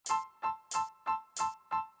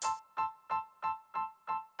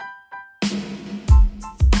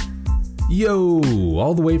Yo,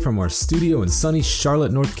 all the way from our studio in sunny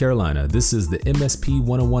Charlotte, North Carolina, this is the MSP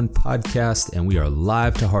 101 podcast, and we are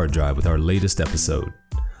live to hard drive with our latest episode.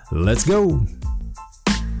 Let's go.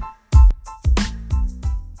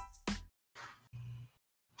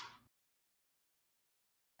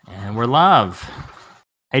 And we're live.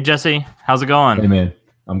 Hey, Jesse, how's it going? Hey, man.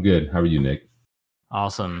 I'm good. How are you, Nick?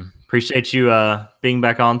 Awesome. Appreciate you being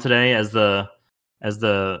back on today as a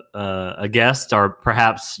guest, or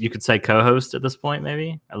perhaps you could say co-host at this point.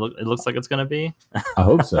 Maybe it looks like it's going to be. I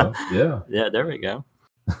hope so. Yeah. Yeah. There we go.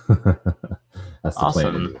 That's the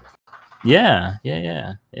Awesome. plan.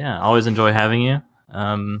 Yeah. Always enjoy having you.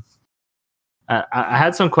 I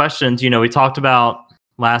had some questions. We talked about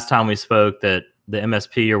last time we spoke that the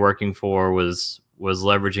MSP you're working for was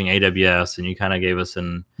leveraging AWS, and you kind of gave us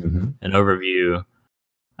an overview.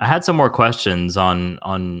 I had some more questions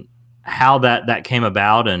on how that came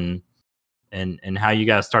about and how you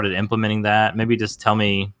guys started implementing that. Maybe just tell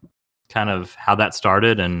me kind of how that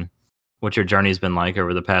started and what your journey's been like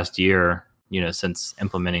over the past year, since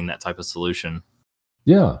implementing that type of solution.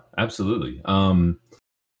 Yeah, absolutely.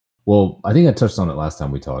 Well, I think I touched on it last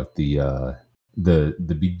time we talked. The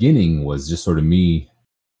beginning was just sort of me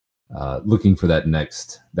looking for that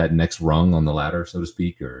next rung on the ladder, so to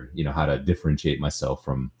speak, or how to differentiate myself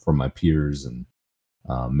from my peers and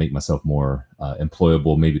make myself more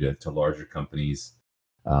employable, maybe to larger companies.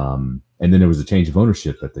 And then there was a change of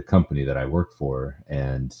ownership at the company that I worked for,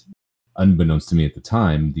 and unbeknownst to me at the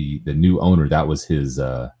time, the new owner, that was his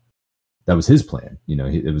plan.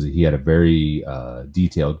 He had a very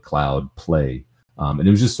detailed cloud play, and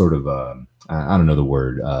it was just sort of I don't know the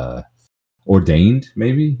word, ordained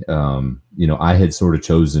maybe. I had sort of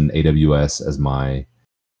chosen AWS as my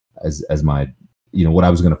what I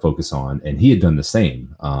was going to focus on, and he had done the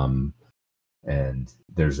same. And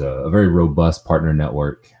there's a very robust partner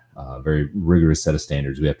network, very rigorous set of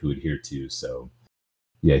standards we have to adhere to. So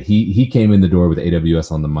yeah, he came in the door with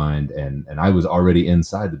AWS on the mind, and I was already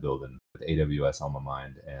inside the building with AWS on my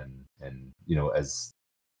mind. And as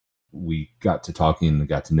we got to talking and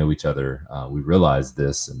got to know each other, we realized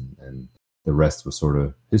this, and the rest was sort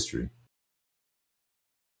of history.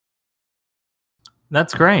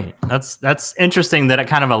 That's great. That's interesting that it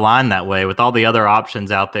kind of aligned that way with all the other options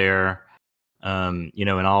out there, and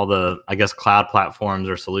all the, I guess, cloud platforms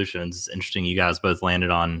or solutions. It's interesting you guys both landed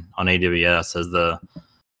on AWS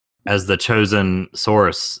as the chosen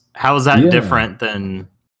source. How is that different than,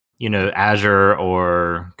 Azure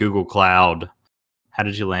or Google Cloud? How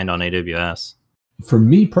did you land on AWS? For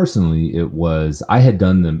me personally, it was, I had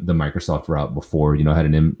done the Microsoft route before. I had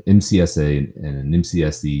an MCSA and an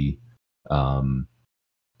MCSE,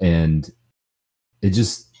 and it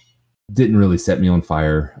just didn't really set me on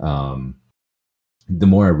fire. The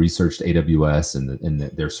more I researched AWS and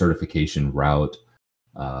their certification route,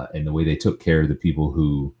 and the way they took care of the people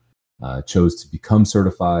who chose to become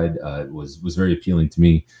certified, was very appealing to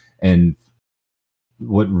me. And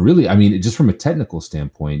what really, just from a technical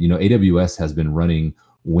standpoint, AWS has been running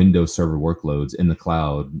Windows Server workloads in the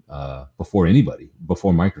cloud before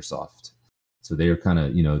Microsoft. So they are kind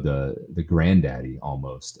of, the granddaddy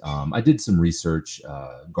almost. I did some research.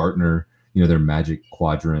 Gartner, their Magic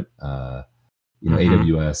Quadrant.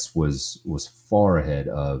 AWS was far ahead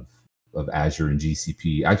of Azure and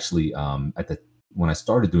GCP. Actually, when I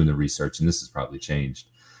started doing the research, and this has probably changed,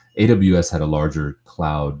 AWS had a larger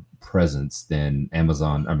cloud presence than than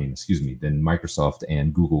Microsoft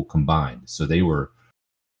and Google combined. So they were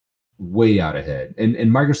way out ahead, and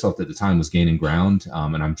Microsoft at the time was gaining ground,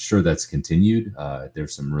 and I'm sure that's continued.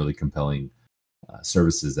 There's some really compelling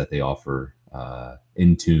services that they offer,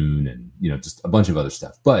 Intune, and just a bunch of other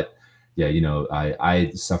stuff. But yeah,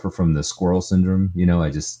 I suffer from the squirrel syndrome. I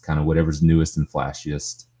just kind of, whatever's newest and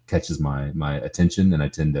flashiest catches my attention, and I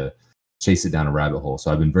tend to chase it down a rabbit hole.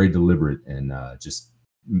 So I've been very deliberate in just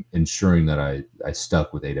ensuring that I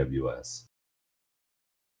stuck with AWS.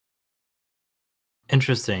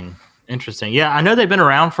 Interesting. Yeah, I know they've been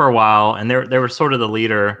around for a while, and they were sort of the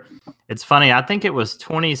leader. It's funny. I think it was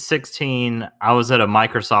 2016. I was at a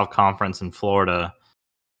Microsoft conference in Florida.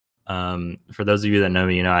 For those of you that know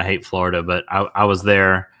me, I hate Florida, but I was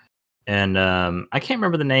there, and I can't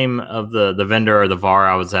remember the name of the vendor or the VAR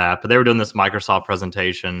I was at, but they were doing this Microsoft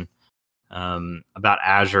presentation about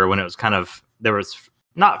Azure when it was there was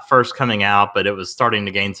not first coming out, but it was starting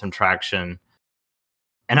to gain some traction.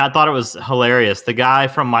 And I thought it was hilarious. The guy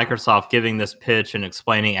from Microsoft giving this pitch and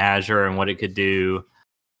explaining Azure and what it could do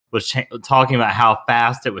was talking about how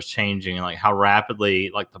fast it was changing and like how rapidly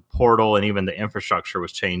like the portal and even the infrastructure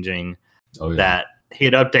was changing. Oh, yeah. That he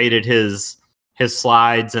had updated his his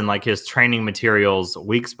slides and like his training materials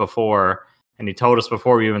weeks before. And he told us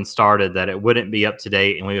before we even started that it wouldn't be up to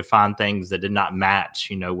date and we would find things that did not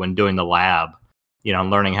match, when doing the lab,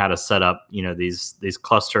 learning how to set up, these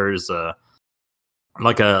clusters,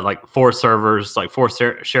 like 4 servers, like 4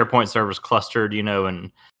 SharePoint servers clustered,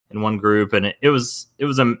 in one group. And it was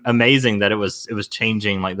amazing that it was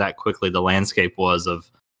changing like that quickly. The landscape was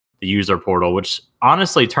of the user portal, which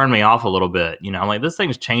honestly turned me off a little bit. I'm like, this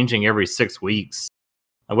thing's changing every 6 weeks.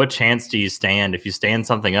 Like, what chance do you stand if you stand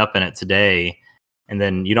something up in it today and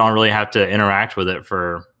then you don't really have to interact with it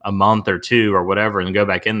for a month or 2 or whatever and go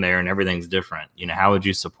back in there and everything's different? How would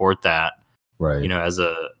you support that? Right. As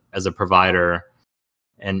a provider.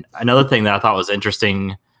 And another thing that I thought was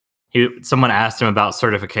interesting, someone asked him about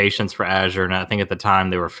certifications for Azure, and I think at the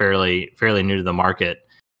time they were fairly new to the market.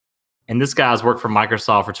 And this guy's worked for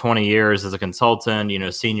Microsoft for 20 years as a consultant,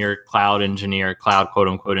 senior cloud engineer, cloud quote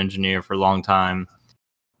unquote engineer for a long time,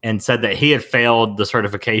 and said that he had failed the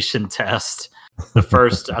certification test the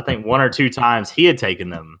first, I think 1 or 2 times he had taken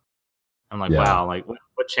them. I'm like, wow, like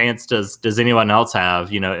what chance does anyone else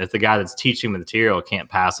have, if the guy that's teaching the material can't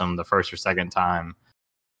pass them the first or second time?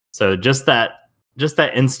 So just that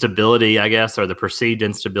instability, I guess, or the perceived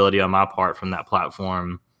instability on my part from that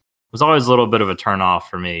platform was always a little bit of a turnoff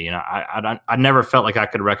for me. I never felt like I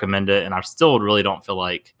could recommend it, and I still really don't feel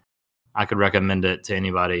like I could recommend it to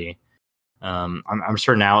anybody. I'm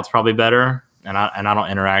sure now it's probably better, and I don't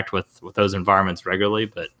interact with those environments regularly,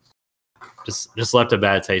 but just left a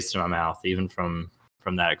bad taste in my mouth even from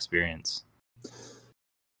that experience.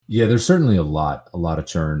 Yeah, there's certainly a lot of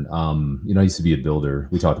churn. I used to be a builder.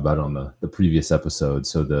 We talked about it on the previous episode.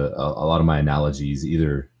 So a lot of my analogies,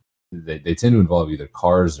 either they tend to involve either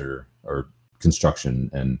cars or construction.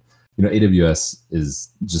 And AWS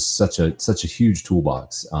is just such a huge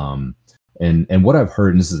toolbox. And what I've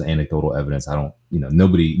heard, and this is anecdotal evidence, I don't,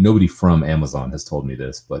 nobody from Amazon has told me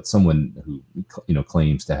this, but someone who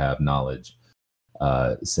claims to have knowledge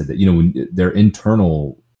said that when their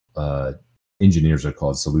internal engineers are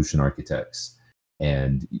called solution architects,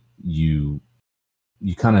 and you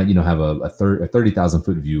kind of have a 30,000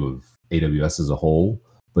 foot view of AWS as a whole,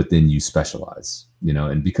 but then you specialize,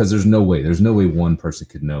 and because there's no way one person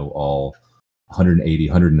could know all 180,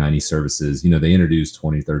 190 services. They introduce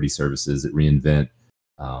 20, 30 services at reInvent.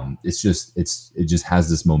 It just has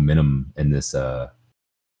this momentum and this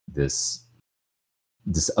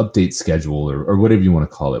update schedule or whatever you want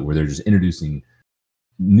to call it, where they're just introducing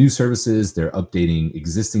new services, they're updating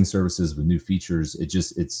existing services with new features.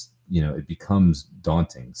 It becomes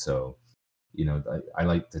daunting. So, I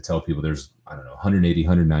like to tell people there's, 180,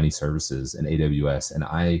 190 services in AWS, and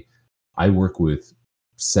I work with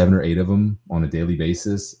 7 or 8 of them on a daily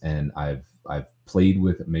basis, and I've played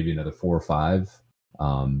with maybe another 4 or 5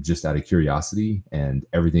 just out of curiosity, and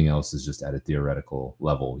everything else is just at a theoretical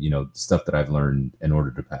level, stuff that I've learned in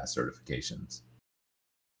order to pass certifications.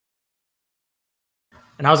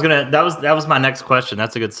 And that was my next question.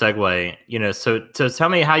 That's a good segue. So tell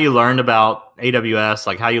me how you learned about AWS,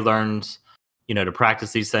 like how you learned, to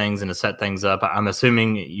practice these things and to set things up. I'm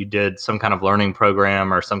assuming you did some kind of learning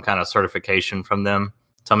program or some kind of certification from them.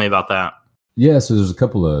 Tell me about that. Yeah, so there's a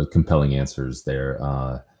couple of compelling answers there.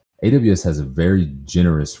 AWS has a very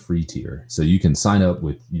generous free tier. So you can sign up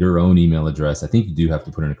with your own email address. I think you do have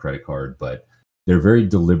to put in a credit card, but they're very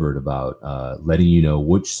deliberate about letting you know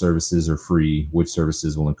which services are free, which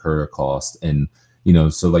services will incur a cost. And,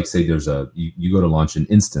 so like say there's you go to launch an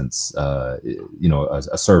instance, a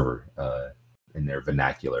server in their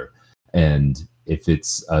vernacular. And if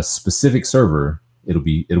it's a specific server, it'll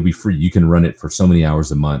be free. You can run it for so many hours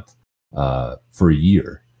a month for a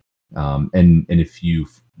year. And if you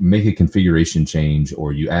make a configuration change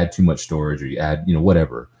or you add too much storage or you add,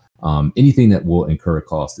 whatever, anything that will incur a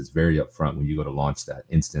cost is very upfront when you go to launch that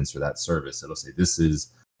instance or that service. It'll say this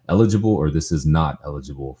is eligible or this is not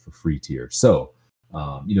eligible for free tier. So,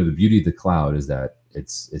 the beauty of the cloud is that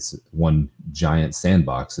it's one giant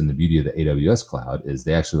sandbox, and the beauty of the AWS cloud is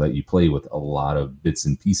they actually let you play with a lot of bits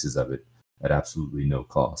and pieces of it at absolutely no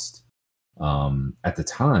cost. At the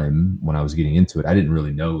time when I was getting into it, I didn't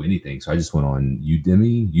really know anything. So I just went on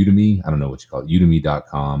Udemy, I don't know what you call it,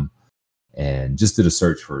 udemy.com, and just did a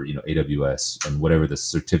search for, AWS and whatever the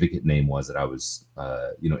certificate name was that I was,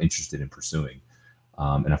 interested in pursuing.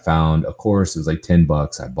 And I found a course, it was like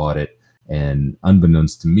 $10. I bought it. And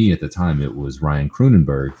unbeknownst to me at the time, it was Ryan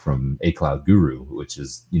Kroonenberg from A Cloud Guru, which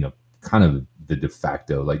is, kind of the de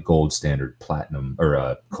facto like gold standard platinum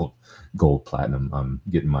or gold platinum. I'm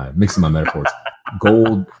mixing my metaphors.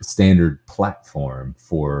 Gold standard platform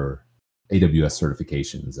for AWS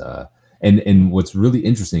certifications. And what's really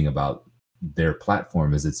interesting about their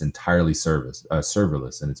platform is it's entirely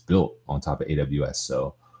serverless, and it's built on top of AWS.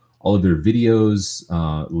 So all of their videos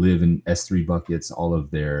live in S3 buckets. All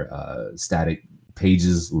of their static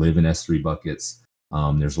pages live in S3 buckets.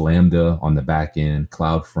 There's Lambda on the back end.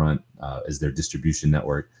 CloudFront is their distribution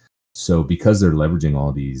network. So because they're leveraging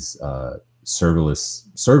all these serverless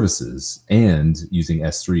services and using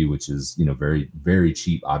S3, which is very, very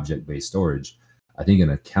cheap object-based storage, I think an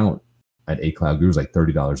account at A Cloud Guru is like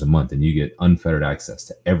 $30 a month, and you get unfettered access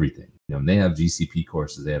to everything. And they have GCP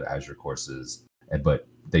courses, they have Azure courses, but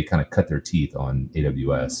they kind of cut their teeth on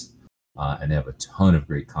AWS, and they have a ton of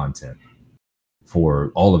great content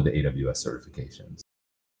for all of the AWS certifications.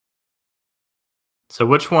 So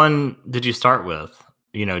which one did you start with?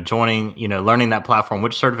 Joining, learning that platform,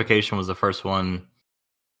 which certification was the first one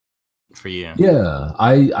for you? Yeah,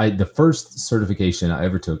 I the first certification I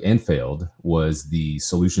ever took and failed was the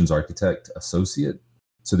Solutions Architect Associate.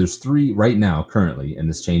 So there's 3 right now currently, and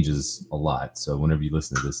this changes a lot. So whenever you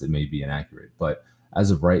listen to this, it may be inaccurate. But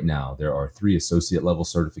as of right now, there are 3 associate level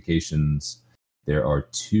certifications. There are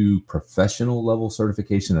 2 professional level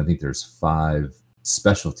certifications. I think there's 5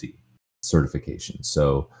 specialty certifications.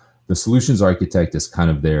 So the Solutions Architect is kind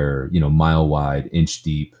of their, mile wide, inch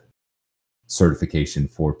deep certification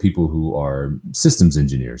for people who are systems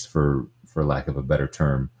engineers, for lack of a better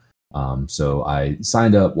term. So I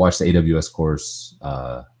signed up, watched the AWS course,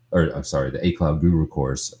 the A Cloud Guru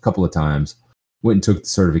course a couple of times, went and took the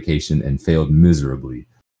certification and failed miserably.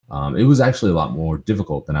 It was actually a lot more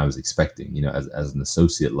difficult than I was expecting. As an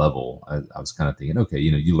associate level, I was kind of thinking, okay,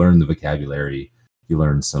 you learn the vocabulary, you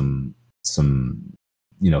learn some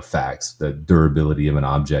facts, the durability of an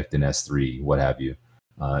object in S3, what have you.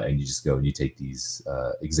 And you just go and you take these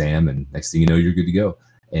exam, and next thing you know, you're good to go.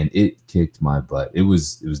 And it kicked my butt. It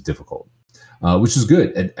was difficult, which was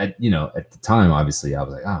good. At the time, obviously, I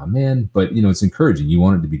was like, oh man, but it's encouraging. You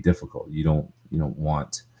want it to be difficult. You don't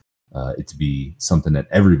want it to be something that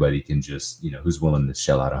everybody can just, who's willing to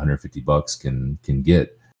shell out $150 can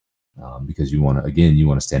get, because you want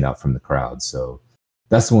to stand out from the crowd. So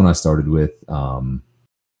that's the one I started with.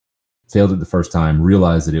 Failed it the first time,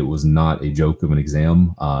 realized that it was not a joke of an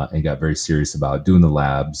exam, and got very serious about doing the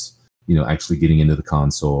labs, actually getting into the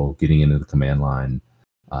console, getting into the command line,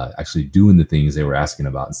 actually doing the things they were asking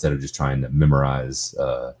about instead of just trying to memorize,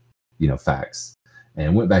 facts.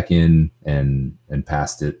 And went back in and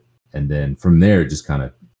passed it. And then from there, it just kind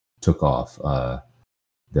of took off.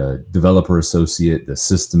 The developer associate, the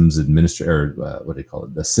systems administrator, what do they call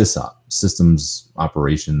it? The SysOp, systems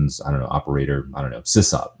operations, operator,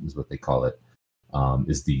 SysOp is what they call it,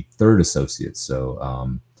 is the 3rd associate.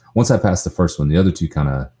 So once I passed the first one, the other 2 kind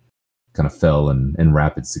of fell in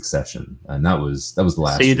rapid succession, and that was the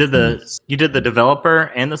last. So you did the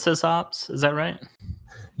developer and the SysOps, is that right?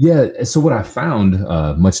 Yeah. So what I found,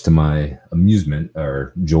 much to my amusement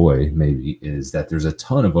or joy, maybe, is that there's a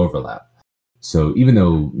ton of overlap. So even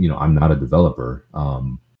though, I'm not a developer,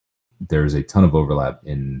 there's a ton of overlap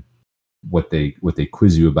in what they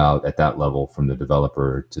quiz you about at that level, from the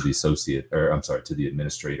developer to the associate, to the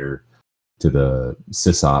administrator, to the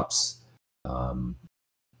SysOps.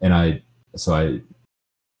 And I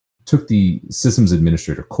took the systems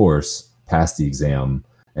administrator course, passed the exam,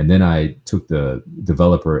 and then I took the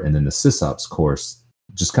developer and then the SysOps course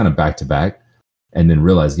just kind of back to back, and then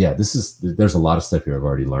realized, there's a lot of stuff here I've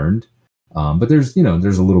already learned. But there's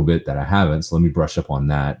a little bit that I haven't, so let me brush up on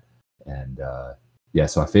that. And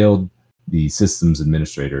so I failed the systems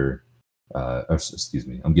administrator. Excuse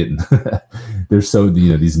me, I'm getting they're so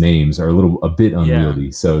these names are a bit unwieldy.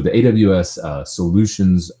 Yeah. So the AWS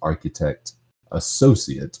Solutions Architect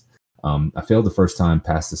Associate, I failed the first time,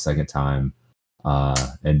 passed the second time,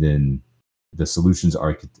 and then the Solutions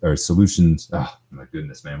Solutions. Oh my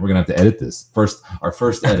goodness, man, we're gonna have to edit this our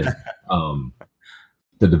first edit.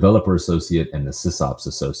 The developer associate and the SysOps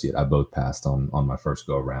associate, I both passed on my first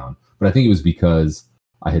go around. But I think it was because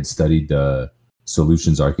I had studied the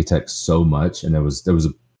solutions architect so much, and there was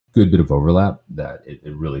a good bit of overlap that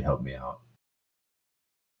it really helped me out.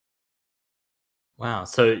 Wow.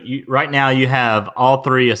 So right now you have all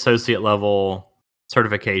 3 associate level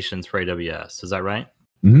certifications for AWS. Is that right?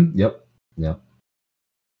 Mm-hmm. Yep.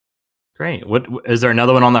 Great. What is there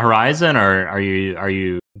another one on the horizon, or are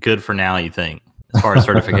you good for now, you think, as far as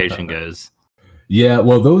certification goes? Yeah,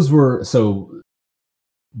 well, those were, so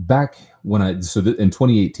back when in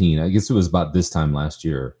 2018, I guess it was about this time last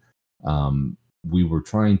year, we were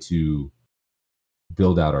trying to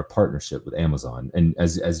build out our partnership with Amazon. And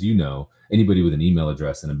as you know, anybody with an email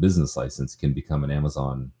address and a business license can become an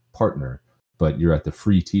Amazon partner, but you're at the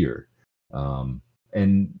free tier.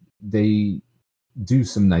 And they do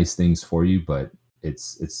some nice things for you, but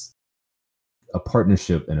it's a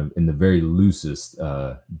partnership in the very loosest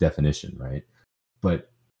definition, right?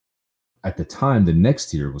 But at the time, the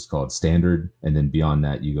next tier was called standard, and then beyond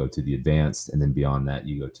that, you go to the advanced, and then beyond that,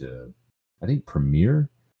 you go to, I think, premier.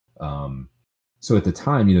 So at the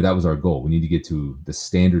time, that was our goal. We need to get to the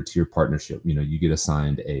standard tier partnership. You get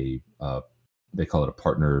assigned they call it a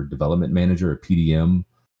partner development manager, a PDM,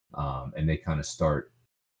 and they kind of start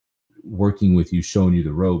working with you, showing you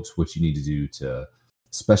the ropes, what you need to do to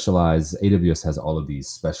specialize. AWS has all of these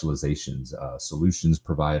specializations, solutions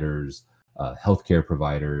providers, healthcare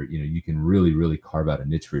provider. You can really, really carve out a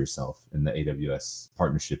niche for yourself in the AWS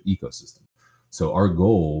partnership ecosystem. So our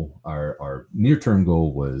goal, our near-term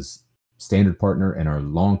goal was standard partner, and our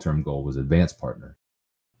long-term goal was advanced partner.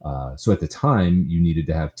 So at the time, you needed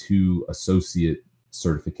to have 2 associate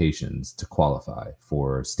certifications to qualify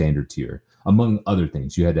for standard tier. Among other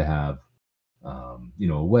things, you had to have, a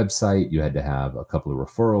website. You had to have a couple of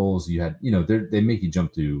referrals. You had, they make you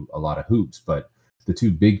jump through a lot of hoops. But the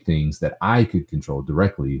 2 big things that I could control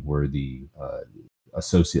directly were the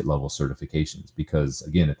associate level certifications, because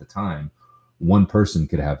again, at the time, one person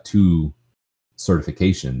could have 2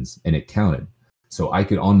 certifications and it counted. So I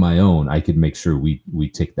could, on my own, I could make sure we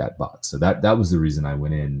tick that box. So that was the reason I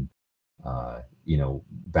went in,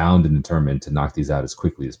 bound and determined to knock these out as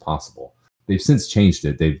quickly as possible. They've since changed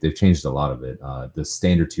it. They've changed a lot of it. The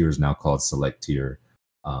standard tier is now called select tier,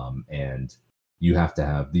 and you have to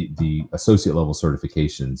have the associate level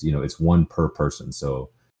certifications. It's 1 per person. So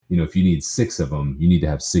if you need 6 of them, you need to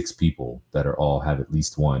have 6 people that are all have at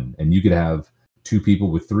least 1, and you could have 2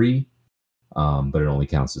 people with 3. But it only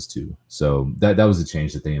counts as 2. So that was a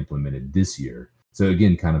change that they implemented this year. So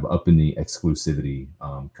again, kind of up in the exclusivity,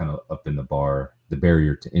 kind of up in the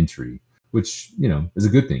barrier to entry, which, is a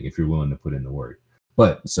good thing if you're willing to put in the work.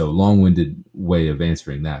 But so long-winded way of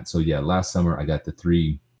answering that. So yeah, last summer I got the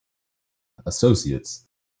 3 associates.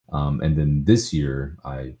 And then this year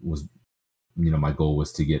I was, my goal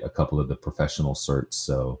was to get a couple of the professional certs.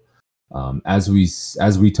 So as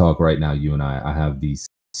we talk right now, you and I have these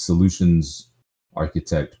solutions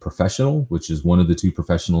architect professional, which is one of the 2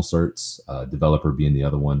 professional certs, developer being the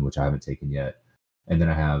other one, which I haven't taken yet. And then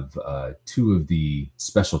I have 2 of the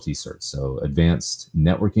specialty certs, so advanced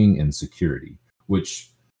networking and security,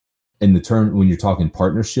 which in the term, when you're talking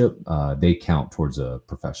partnership, they count towards a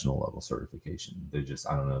professional level certification. They're just,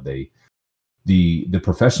 I don't know, the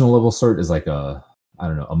professional level cert is like a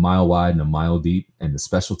mile wide and a mile deep, and the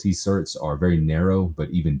specialty certs are very narrow but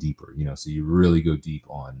even deeper. So you really go deep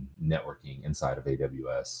on networking inside of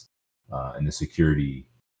AWS, and the security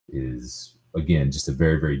is, again, just a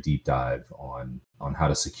very, very deep dive on how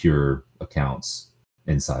to secure accounts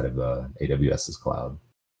inside of AWS's cloud.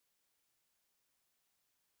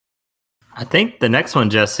 I think the next one,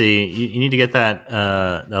 Jesse, you need to get that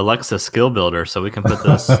Alexa skill builder so we can put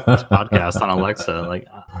this podcast on Alexa. Like,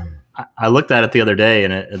 I looked at it the other day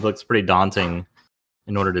and it looks pretty daunting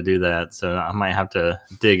in order to do that. So I might have to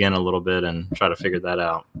dig in a little bit and try to figure that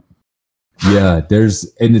out. Yeah,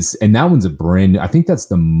 and that one's a brand new. I think that's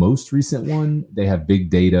the most recent one. They have big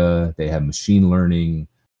data, they have machine learning.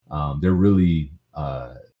 They're really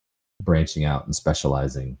branching out and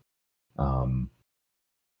specializing.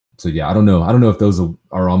 So yeah, I don't know if those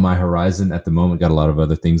are on my horizon at the moment. Got a lot of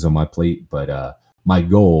other things on my plate, but my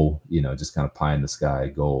goal, just kind of pie in the sky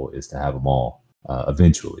goal, is to have them all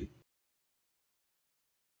eventually.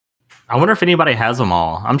 I wonder if anybody has them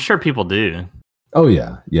all. I'm sure people do. Oh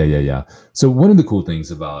yeah. So one of the cool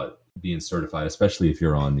things about being certified, especially if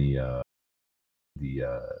you're on the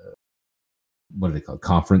what do they call it?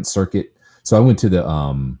 Conference circuit. So I went to the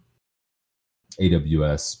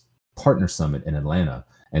AWS Partner Summit in Atlanta,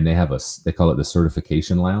 and they call it the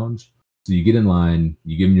certification lounge. So you get in line,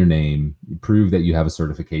 you give them your name, you prove that you have a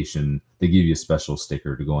certification. They give you a special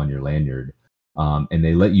sticker to go on your lanyard. And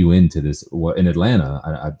they let you into this. Well, in Atlanta,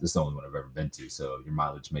 this is the only one I've ever been to, so your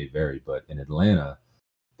mileage may vary. But in Atlanta,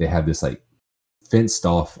 they have this like fenced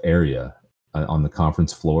off area on the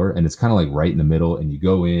conference floor, and it's kind of like right in the middle. And you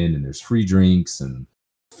go in, and there's free drinks and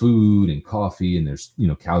food and coffee, and there's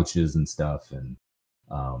couches and stuff. And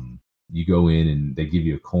you go in, and they give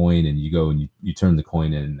you a coin, and you go and you turn the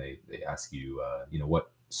coin in, and they ask you,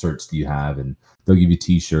 what certs do you have, and they'll give you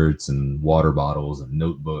T-shirts and water bottles and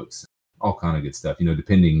notebooks. All kind of good stuff,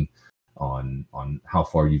 depending on how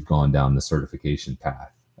far you've gone down the certification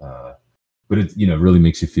path. But it, really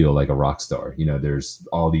makes you feel like a rock star. There's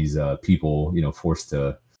all these people, forced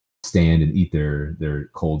to stand and eat their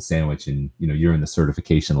cold sandwich, and you're in the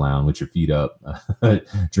certification lounge with your feet up,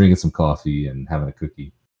 drinking some coffee and having a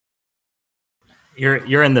cookie.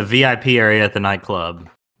 You're in the VIP area at the nightclub.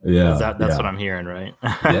 Yeah, That's what I'm hearing, right?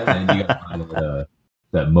 Yeah, man, you got to find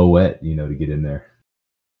that Moet, to get in there.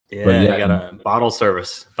 Yeah, but you got a bottle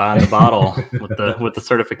service, buying the bottle with the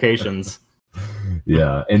certifications.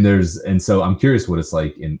 Yeah, and so I'm curious what it's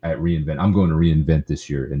like at reInvent. I'm going to reInvent this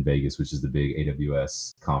year in Vegas, which is the big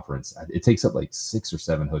AWS conference. It takes up like 6 or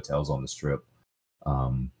 7 hotels on the Strip.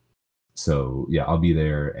 So yeah, I'll be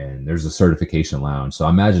there, and there's a certification lounge. So I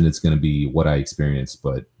imagine it's going to be what I experienced,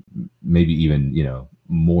 but maybe even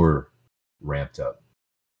more ramped up.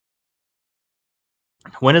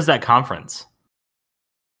 When is that conference?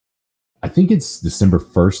 I think it's December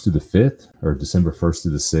 1st through the 5th, or December 1st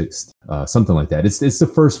through the 6th, something like that. It's the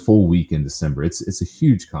first full week in December. It's a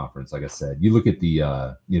huge conference. Like I said, you look at the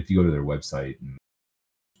if you go to their website and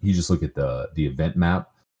you just look at the event map,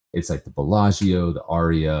 it's like the Bellagio, the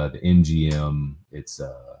Aria, the MGM. It's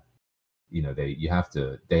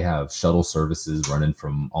they have shuttle services running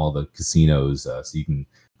from all the casinos, so you can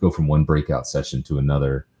go from one breakout session to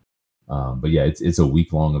another. But yeah, it's a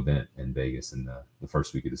week-long event in Vegas in the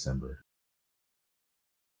first week of December.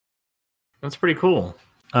 That's pretty cool.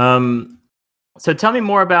 So tell me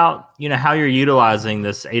more about, how you're utilizing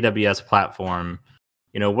this AWS platform.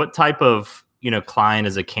 What type of, client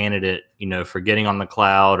is a candidate, for getting on the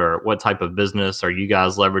cloud, or what type of business are you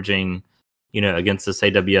guys leveraging, against this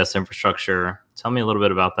AWS infrastructure? Tell me a little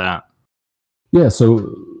bit about that. Yeah.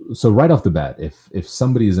 So right off the bat, if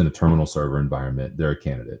somebody is in a terminal server environment, they're a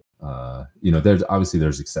candidate.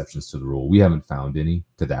 There's exceptions to the rule. We haven't found any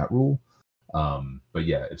to that rule. But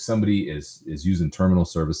yeah, if somebody is using terminal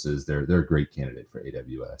services, they're a great candidate for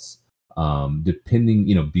AWS.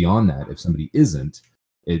 Depending, beyond that, if somebody isn't,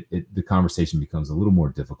 the conversation becomes a little more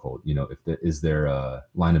difficult. Is their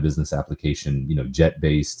line of business application,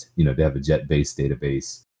 jet-based, they have a jet-based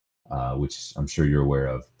database, which I'm sure you're aware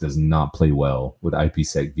of, does not play well with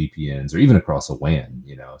IPsec VPNs or even across a WAN,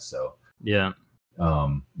 so. Yeah.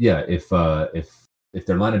 If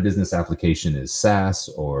their line of business application is SaaS,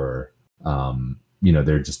 or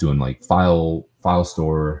they're just doing like file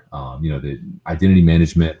store, the identity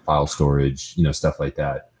management, file storage, stuff like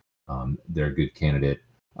that, they're a good candidate.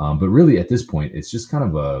 But really at this point, it's just kind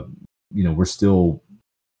of we're still,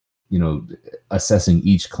 assessing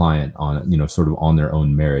each client on, sort of on their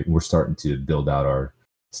own merit. We're starting to build out our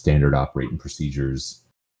standard operating procedures,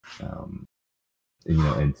 and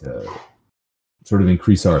to sort of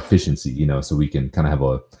increase our efficiency, so we can kind of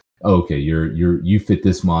have okay, you fit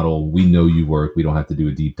this model. We know you work. We don't have to do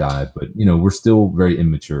a deep dive, but we're still very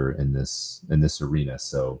immature in this arena.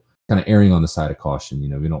 So kind of erring on the side of caution. We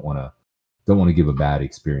don't want to give a bad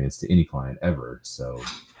experience to any client ever. So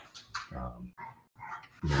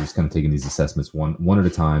just kind of taking these assessments one at a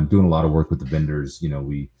time, doing a lot of work with the vendors.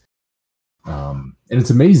 We and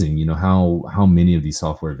it's amazing, how many of these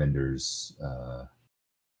software vendors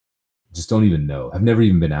just don't even know. I've never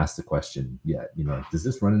even been asked the question yet. Does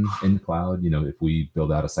this run in the cloud? If we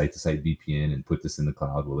build out a site-to-site VPN and put this in the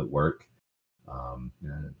cloud, will it work?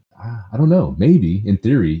 I don't know. Maybe in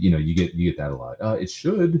theory, you get that a lot. It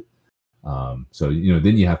should. So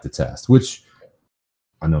then you have to test. Which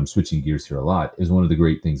I know I'm switching gears here a lot. Is one of the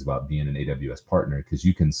great things about being an AWS partner, because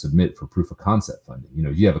you can submit for proof of concept funding.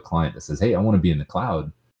 You have a client that says, "Hey, I want to be in the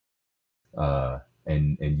cloud."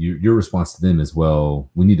 And your response to them is,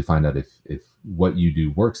 well, we need to find out if what you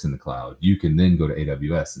do works in the cloud. You can then go to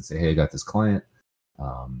AWS and say, hey, I got this client.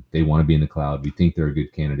 They want to be in the cloud. We think they're a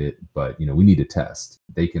good candidate, but we need to test.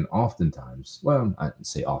 They can oftentimes, well, I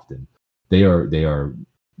say often, they are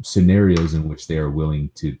scenarios in which they are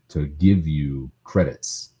willing to give you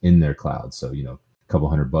credits in their cloud. So a couple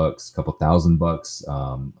 $100, couple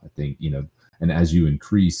 $1,000. I think and as you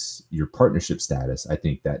increase your partnership status, I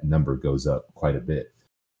think that number goes up quite a bit.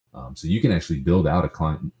 So you can actually build out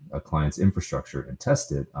a client's infrastructure and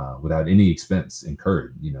test it without any expense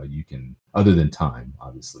incurred. You can, other than time,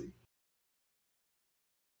 obviously.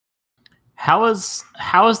 How is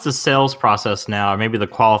the sales process now, or maybe the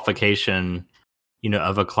qualification,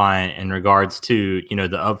 of a client in regards to, the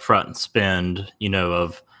upfront spend,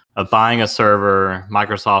 of buying a server,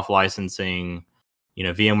 Microsoft licensing,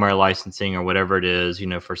 VMware licensing, or whatever it is,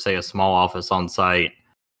 for say a small office on site,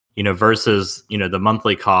 versus, the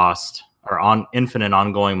monthly cost, or infinite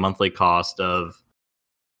ongoing monthly cost of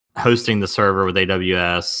hosting the server with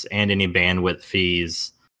AWS and any bandwidth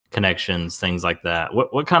fees, connections, things like that.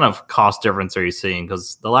 What kind of cost difference are you seeing?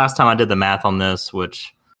 Because the last time I did the math on this,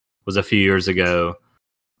 which was a few years ago,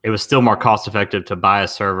 it was still more cost effective to buy a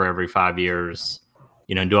server every 5 years,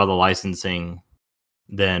 and do all the licensing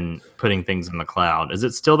than putting things in the cloud. Is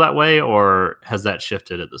it still that way, or has that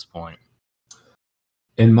shifted at this point?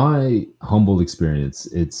 In my humble experience,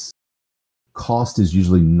 it's cost is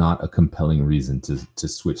usually not a compelling reason to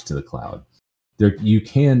switch to the cloud. There you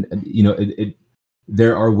can,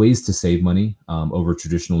 there are ways to save money over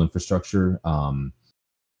traditional infrastructure.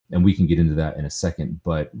 And we can get into that in a second,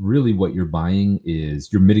 but really what you're buying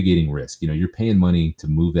is you're mitigating risk. You're paying money to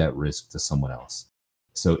move that risk to someone else.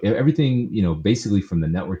 So everything, basically from the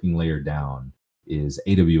networking layer down is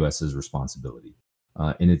AWS's responsibility.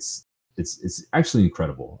 And it's actually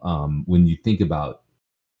incredible when you think about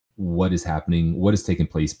what is happening, what is taking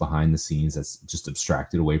place behind the scenes that's just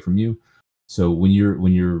abstracted away from you. So when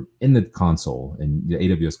you're in the console, and the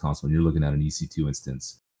AWS console, and you're looking at an EC2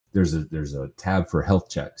 instance, there's a tab for health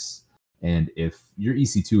checks. And if your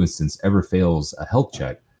EC2 instance ever fails a health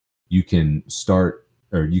check, you can start,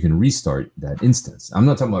 or you can restart that instance. I'm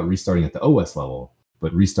not talking about restarting at the OS level,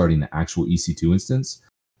 but restarting the actual EC2 instance.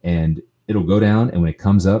 And it'll go down, and when it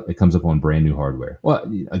comes up on brand new hardware. Well,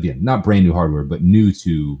 again, not brand new hardware, but new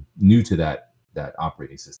to that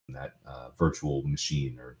operating system, that virtual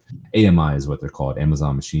machine, or AMI is what they're called,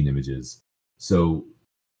 Amazon Machine Images. So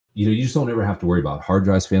you just don't ever have to worry about hard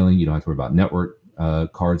drives failing. You don't have to worry about network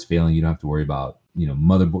cards failing. You don't have to worry about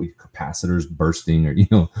motherboard capacitors bursting, or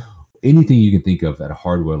anything you can think of at a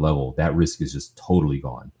hardware level. That risk is just totally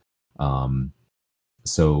gone.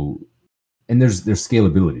 So, and there's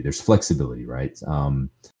scalability, there's flexibility, right?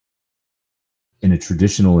 In a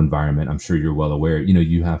traditional environment, I'm sure you're well aware,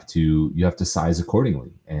 you have to size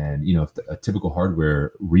accordingly. And if a typical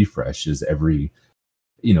hardware refresh is every,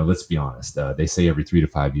 let's be honest, they say every 3 to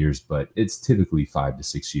 5 years, but it's typically 5 to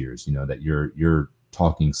 6 years, that you're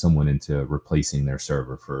talking someone into replacing their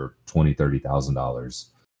server for $20,000-$30,000.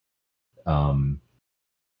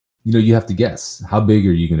 You have to guess, how big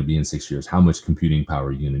are you going to be in 6 years? How much computing power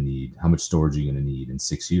are you going to need? How much storage are you going to need in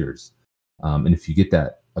 6 years? And if you get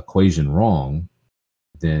that equation wrong,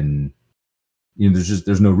 then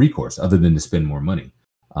there's no recourse other than to spend more money.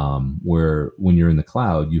 Where when you're in the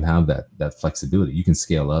cloud, you have that flexibility. You can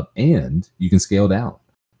scale up and you can scale down.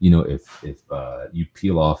 If you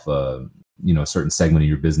peel off a certain segment of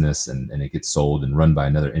your business and it gets sold and run by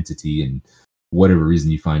another entity, and whatever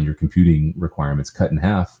reason you find your computing requirements cut in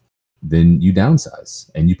half, then you downsize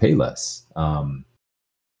and you pay less. And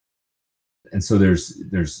so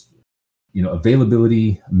there's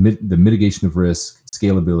availability, the mitigation of risk,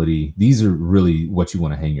 scalability. These are really what you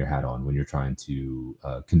want to hang your hat on when you're trying to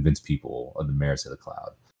convince people of the merits of the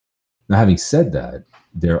cloud. Now, having said that,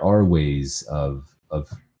 there are ways of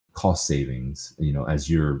cost savings. As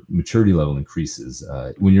your maturity level increases,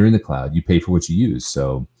 when you're in the cloud, you pay for what you use.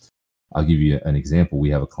 So I'll give you an example. We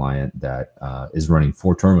have a client that is running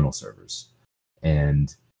 4 terminal servers,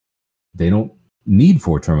 and they don't need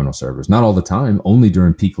 4 terminal servers. Not all the time. Only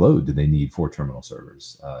during peak load do they need 4 terminal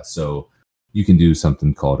servers. So you can do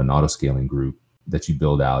something called an auto-scaling group that you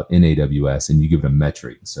build out in AWS, and you give it a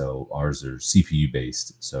metric. So ours are CPU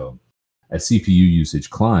based. So as CPU usage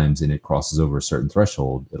climbs and it crosses over a certain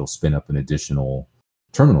threshold, it'll spin up an additional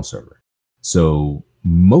terminal server. So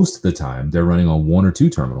most of the time they're running on 1 or 2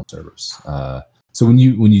 terminal servers. So when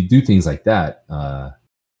you do things like that,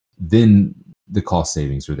 then the cost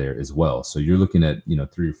savings are there as well. So you're looking at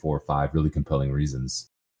 3 or 4 or 5 really compelling reasons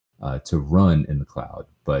to run in the cloud.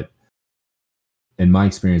 But in my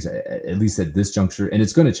experience, at least at this juncture, and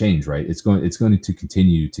it's going to change, right? It's going to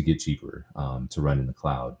continue to get cheaper to run in the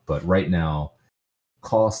cloud. But right now,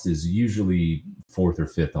 cost is usually 4th or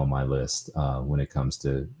 5th on my list when it comes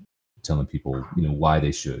to telling people why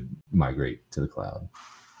they should migrate to the cloud.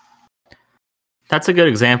 That's a good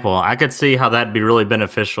example. I could see how that'd be really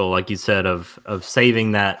beneficial, like you said, of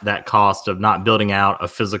saving that cost of not building out a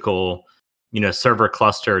physical, server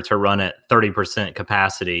cluster to run at 30%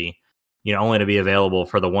 capacity, only to be available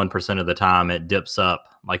for the 1% of the time it dips up,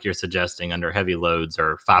 like you're suggesting, under heavy loads,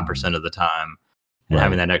 or 5% of the time, and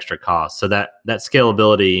having that extra cost. So that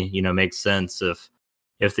scalability, makes sense if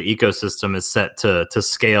the ecosystem is set to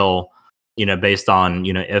scale, based on,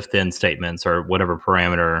 if-then statements or whatever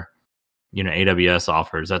parameter AWS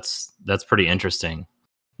offers. That's pretty interesting.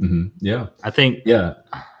 Mm-hmm. Yeah, I think. Yeah.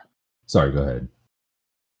 Sorry, go ahead.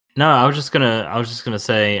 No, I was just gonna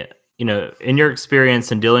say, in your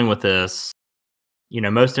experience in dealing with this,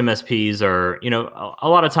 most MSPs are, a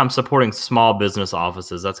lot of times supporting small business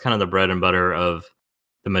offices. That's kind of the bread and butter of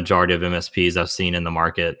the majority of MSPs I've seen in the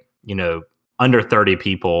market. Under 30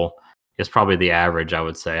 people is probably the average, I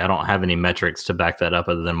would say. I don't have any metrics to back that up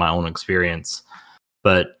other than my own experience,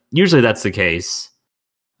 but usually that's the case.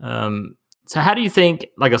 So how do you think,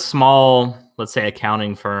 like a small, let's say,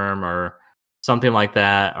 accounting firm or something like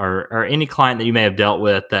that, or any client that you may have dealt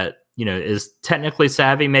with that is technically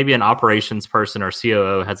savvy, maybe an operations person or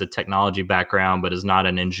COO has a technology background, but is not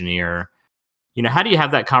an engineer. How do you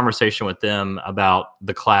have that conversation with them about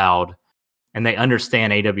the cloud, and they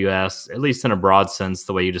understand AWS, at least in a broad sense,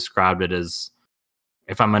 the way you described it is,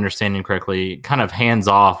 if I'm understanding correctly, kind of hands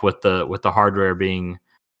off with the hardware being,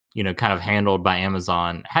 kind of handled by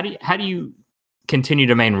Amazon. How do you continue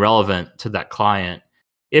to remain relevant to that client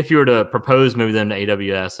if you were to propose moving them to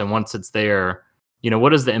AWS, and once it's there,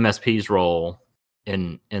 what is the MSP's role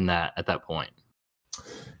in that at that point?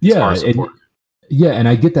 Yeah, and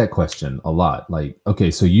I get that question a lot. Like,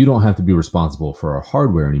 okay, so you don't have to be responsible for our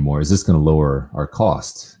hardware anymore. Is this going to lower our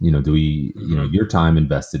cost? Do we, your time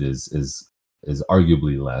invested is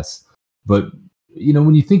arguably less. But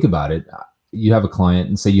when you think about it, you have a client,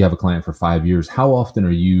 and say you have a client for 5 years. How often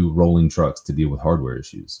are you rolling trucks to deal with hardware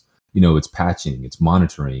issues? It's patching, it's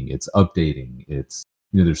monitoring, it's updating, it's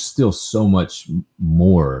there's still so much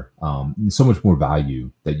more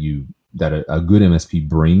value that a good MSP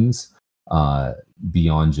brings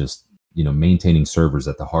beyond just maintaining servers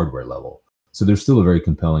at the hardware level. So there's still a very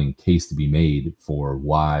compelling case to be made for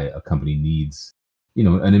why a company needs an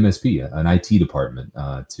MSP, an IT department,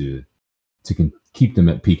 to keep them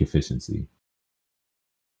at peak efficiency.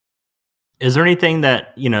 Is there anything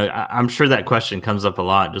that, I'm sure that question comes up a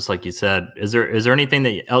lot, just like you said. Is there anything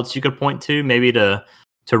that else you could point to, maybe to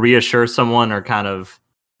reassure someone, or kind of,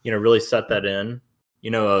 really set that in,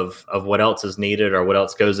 of what else is needed or what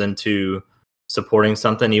else goes into supporting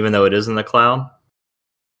something, even though it is in the cloud?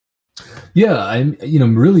 Yeah,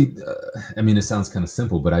 really, it sounds kind of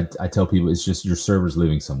simple, but I tell people it's just your server's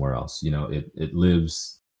living somewhere else. It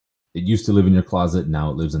used to live in your closet, now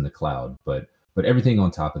it lives in the cloud, but everything on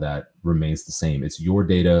top of that remains the same. It's your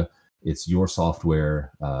data, it's your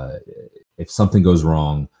software. If something goes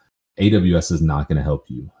wrong, AWS is not going to help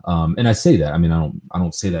you. And I say that, I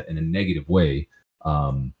don't say that in a negative way,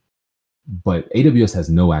 but AWS has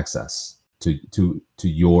no access to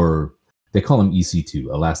your, they call them EC2,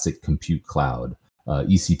 Elastic Compute Cloud,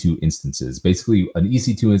 EC2 instances. Basically, an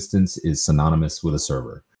EC2 instance is synonymous with a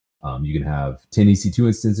server. You can have 10 EC2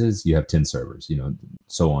 instances, you have 10 servers,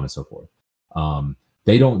 so on and so forth.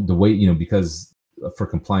 They don't, the way, because for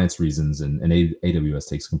compliance reasons, and AWS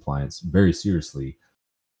takes compliance very seriously,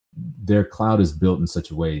 their cloud is built in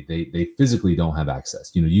such a way they physically don't have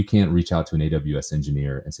access. You can't reach out to an AWS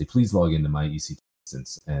engineer and say, please log into my EC2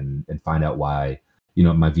 instance and find out why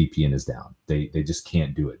my VPN is down. They just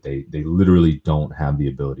can't do it. They literally don't have the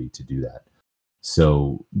ability to do that.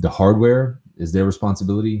 So the hardware is their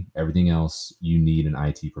responsibility. Everything else, you need an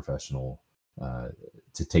IT professional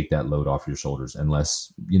to take that load off your shoulders,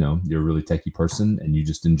 unless you're a really techie person and you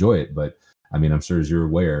just enjoy it. But I'm sure, as you're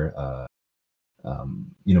aware,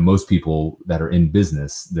 most people that are in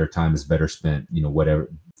business, their time is better spent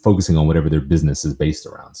focusing on whatever their business is based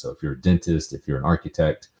around. So if you're a dentist, if you're an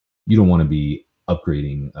architect, you don't want to be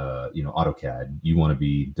upgrading AutoCAD. You want to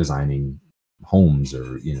be designing homes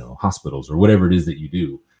or hospitals or whatever it is that you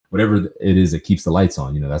do. Whatever it is that keeps the lights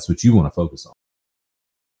on, that's what you want to focus on.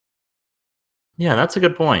 Yeah, that's a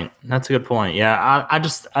good point. Yeah, I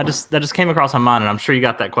just that just came across my mind, and I'm sure you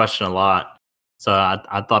got that question a lot. So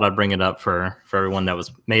I thought I'd bring it up for everyone that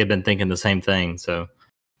may have been thinking the same thing. So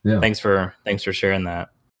yeah, thanks for sharing that.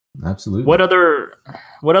 Absolutely. What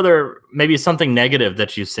other maybe something negative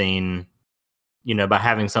that you've seen, by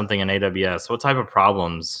having something in AWS? What type of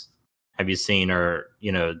problems have you seen, or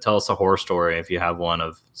tell us a horror story if you have one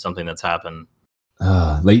of something that's happened.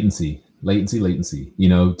 Latency.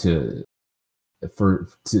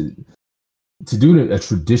 To do it in a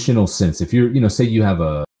traditional sense, if you're, say you have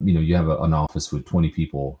an office with 20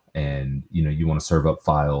 people, and you want to serve up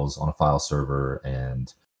files on a file server,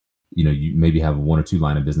 and you maybe have 1 or 2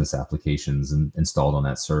 line of business applications installed on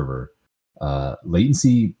that server.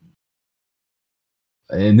 Latency,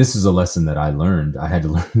 and this is a lesson that I had to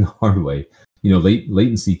learn the hard way.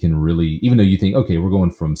 Latency can really, even though you think, okay, we're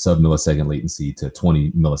going from sub-millisecond latency to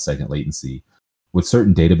 20 millisecond latency, with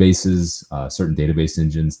certain databases, certain database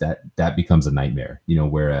engines, that becomes a nightmare.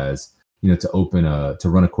 Whereas to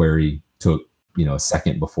run a query took a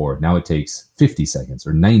second before, now it takes 50 seconds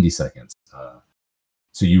or 90 seconds.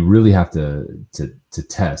 So you really have to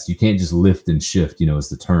test. You can't just lift and shift, is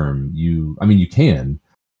the term. You can,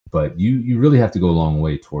 but you really have to go a long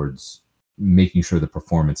way towards making sure the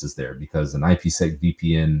performance is there, because an IPsec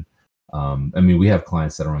VPN, we have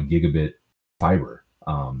clients that are on gigabit fiber,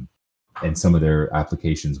 and some of their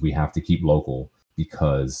applications we have to keep local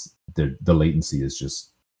because the latency is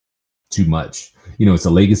just too much. It's a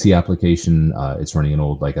legacy application. It's running an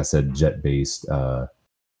old, like I said, jet-based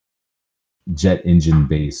jet engine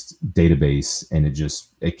based database, and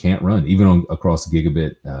it can't run even across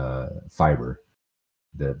gigabit fiber.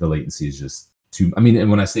 The latency is just too. I mean, and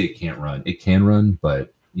when I say it can't run, it can run,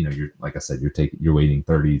 but you're, like I said, you're waiting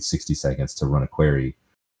 30, 60 seconds to run a query,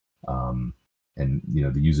 and the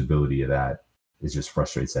usability of that just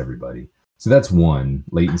frustrates everybody. So that's one.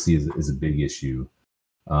 Latency is a big issue.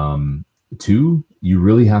 Two, you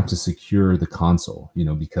really have to secure the console,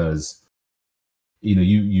 because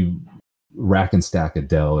you rack and stack a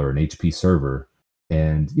Dell or an HP server,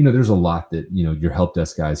 and there's a lot that your help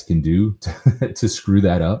desk guys can do to screw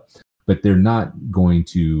that up, but they're not going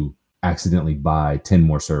to accidentally buy 10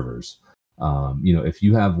 more servers. If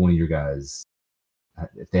you have one of your guys,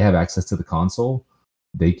 if they have access to the console,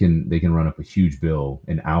 they can run up a huge bill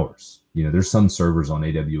in hours. There's some servers on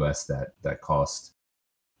AWS that cost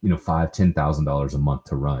 $5,000-$10,000 a month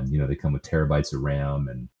to run. They come with terabytes of RAM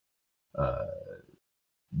and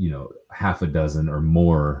half a dozen or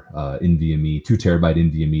more NVMe, 2 terabyte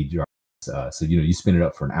NVMe drives. So you spin it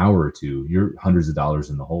up for an hour or two, you're hundreds of dollars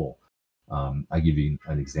in the hole. I give you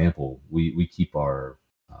an example. We keep our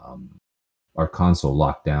console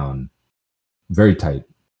locked down very tight,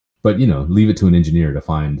 but leave it to an engineer to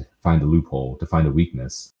find a loophole, to find a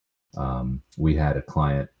weakness. We had a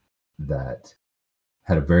client that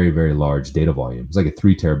had a very, very large data volume. It was like a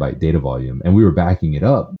 3 terabyte data volume, and we were backing it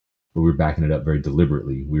up, but we were backing it up very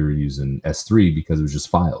deliberately. We were using S3 because it was just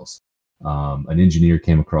files. An engineer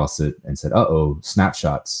came across it and said, "Uh-oh,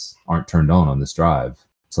 snapshots aren't turned on this drive.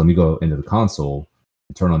 So let me go into the console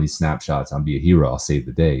and turn on these snapshots. I'll be a hero. I'll save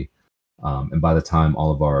the day." And by the time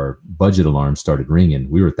all of our budget alarms started ringing,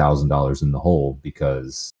 we were $1,000 in the hole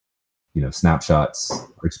because, snapshots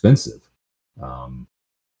are expensive.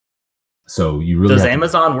 So you really does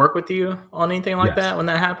Amazon work with you on anything like Yes. that when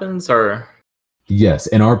that happens, or? Yes,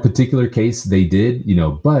 in our particular case, they did.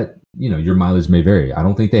 But your mileage may vary. I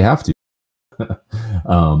don't think they have to.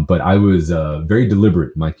 But I was very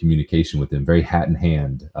deliberate in my communication with them, very hat in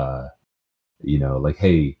hand. Like,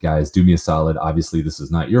 "Hey guys, do me a solid. Obviously, this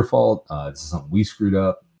is not your fault. This is something we screwed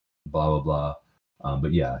up. Blah blah blah."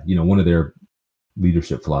 But yeah, one of their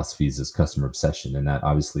leadership philosophies is customer obsession, and that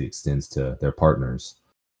obviously extends to their partners.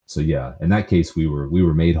 So yeah, in that case, we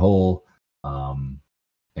were made whole,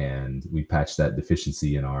 and we patched that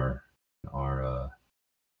deficiency in our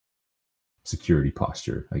security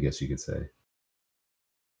posture, I guess you could say.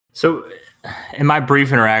 So in my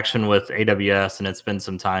brief interaction with AWS, and it's been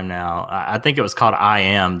some time now, I think it was called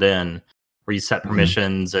IAM then, where you set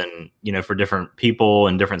permissions and, for different people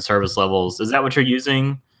and different service levels. Is that what you're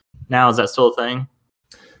using now? Is that still a thing?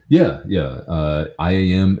 Yeah.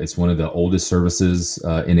 IAM, it's one of the oldest services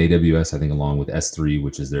in AWS, I think, along with S3,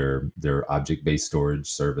 which is their object-based storage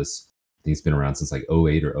service. I think it's been around since like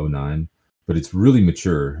 08 or 09. But it's really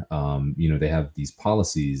mature. They have these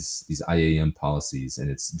policies, these IAM policies, and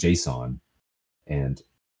it's JSON. And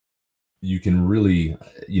you can really,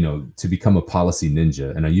 to become a policy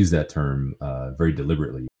ninja, and I use that term very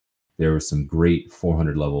deliberately. There were some great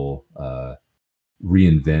 400 level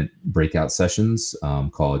reInvent breakout sessions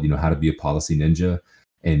called, how to be a policy ninja.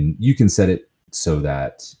 And you can set it so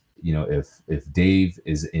that, if Dave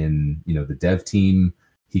is in, the dev team,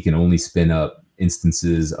 he can only spin up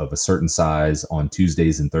instances of a certain size on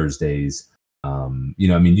Tuesdays and Thursdays.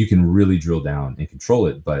 You can really drill down and control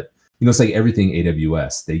it, but it's like everything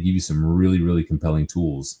AWS, they give you some really, really compelling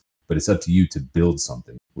tools, but it's up to you to build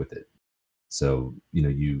something with it. So,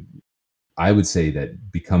 I would say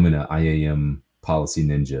that becoming an IAM policy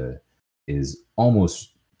ninja is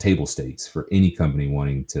almost table stakes for any company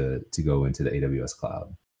wanting to go into the AWS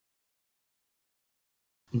cloud.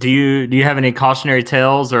 Do you have any cautionary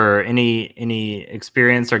tales or any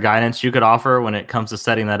experience or guidance you could offer when it comes to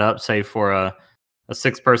setting that up, say for a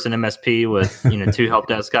 6-person MSP with 2 help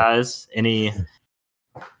desk guys? Any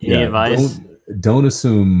advice? Don't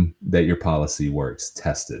assume that your policy works.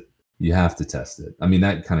 Test it. You have to test it. I mean,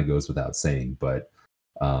 that kind of goes without saying, but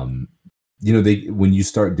when you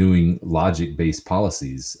start doing logic-based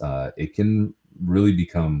policies, it can really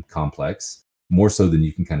become complex, more so than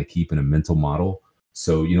you can kind of keep in a mental model.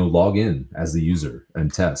 So, log in as the user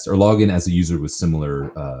and test, or log in as a user with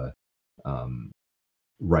similar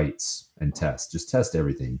rights and test. Just test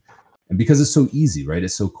everything. And because it's so easy, right?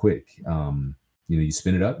 It's so quick. You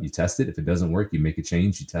spin it up, you test it. If it doesn't work, you make a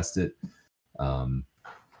change, you test it.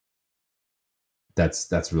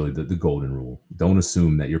 That's really the golden rule. Don't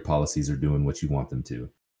assume that your policies are doing what you want them to,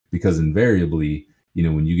 because invariably,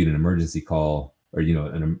 when you get an emergency call or,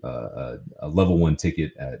 a level 1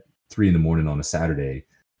 ticket at 3 a.m. on a Saturday,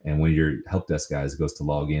 and when your help desk guys goes to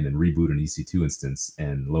log in and reboot an EC2 instance,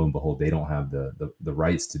 and lo and behold, they don't have the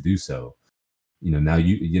rights to do so, now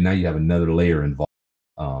you have another layer involved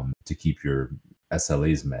to keep your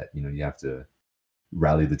SLAs met. You have to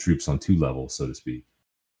rally the troops on 2 levels, so to speak.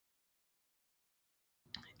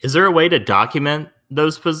 Is there a way to document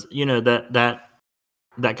those, that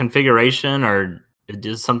configuration, or is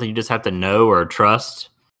it something you just have to know or trust?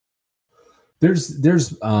 There's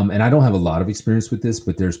and I don't have a lot of experience with this,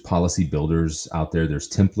 but there's policy builders out there. There's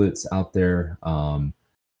templates out there.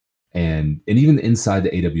 And even inside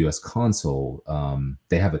the AWS console,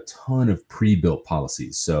 they have a ton of pre-built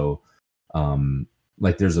policies. So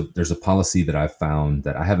like there's a policy that I've found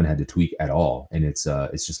that I haven't had to tweak at all. And it's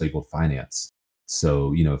just labeled finance.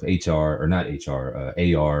 So, if HR or not HR,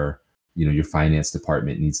 AR, your finance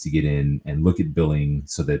department needs to get in and look at billing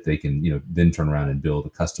so that they can, then turn around and bill the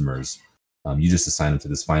customers. You just assign them to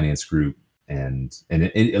this finance group, and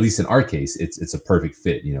at least in our case, it's a perfect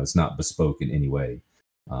fit. It's not bespoke in any way.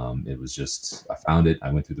 It was just, I found it. I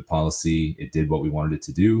went through the policy. It did what we wanted it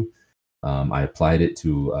to do. I applied it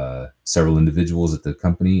to several individuals at the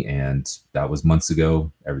company, and that was months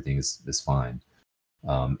ago. Everything is fine.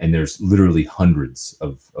 And there's literally hundreds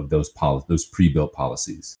of those pre-built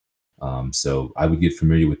policies. So I would get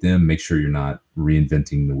familiar with them. Make sure you're not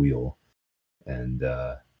reinventing the wheel, and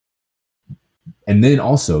then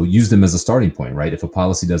also use them as a starting point, right? If a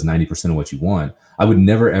policy does 90% of what you want, I would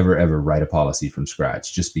never, ever, ever write a policy from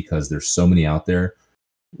scratch, just because there's so many out there.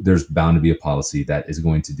 There's bound to be a policy that is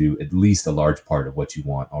going to do at least a large part of what you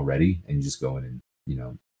want already. And you just go in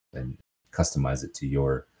and, and customize it to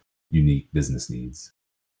your unique business needs.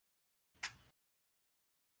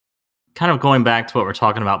 Kind of going back to what we're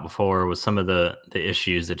talking about before with some of the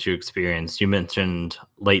issues that you experienced. You mentioned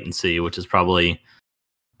latency, which is probably,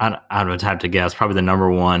 I would have to guess, probably the number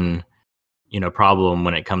one, problem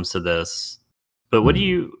when it comes to this. But what do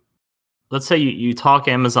you, let's say you talk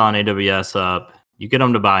Amazon AWS up, you get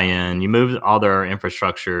them to buy in, you move all their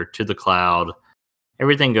infrastructure to the cloud,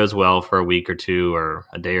 everything goes well for a week or two or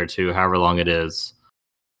a day or two, however long it is.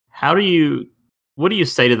 What do you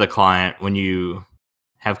say to the client when you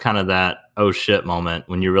have kind of that oh shit moment,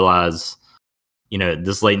 when you realize,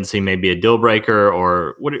 this latency may be a deal breaker,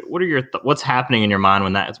 or what are your what's happening in your mind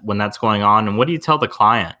when that's going on, and what do you tell the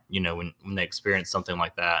client, when they experience something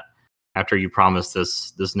like that after you promise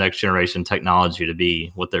this next generation technology to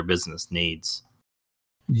be what their business needs?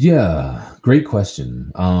 Yeah, great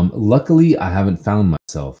question. Luckily, I haven't found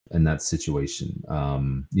myself in that situation.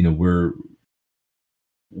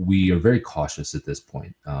 We are very cautious at this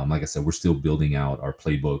point. Like I said, we're still building out our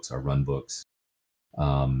playbooks, our run books.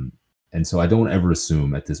 And so I don't ever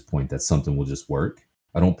assume at this point that something will just work.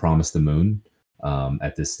 I don't promise the moon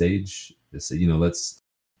at this stage. Based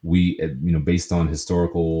on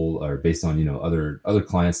historical, or based on, other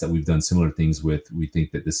clients that we've done similar things with, we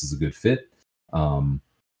think that this is a good fit.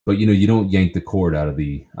 But you don't yank the cord out of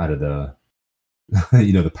the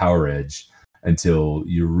the power edge until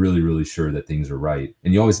you're really, really sure that things are right.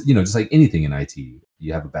 And you always, just like anything in IT,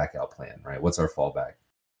 you have a backup plan, right? What's our fallback?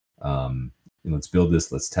 Let's build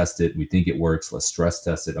this, let's test it. We think it works. Let's stress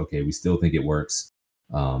test it. Okay, we still think it works.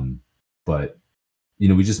 But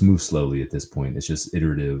we just move slowly at this point. It's just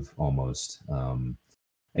iterative almost. And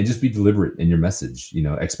just be deliberate in your message.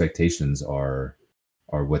 Expectations are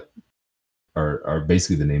what are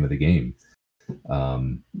basically the name of the game.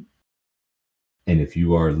 And if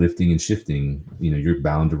you are lifting and shifting, you're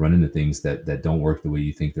bound to run into things that don't work the way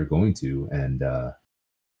you think they're going to.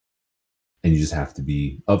 And you just have to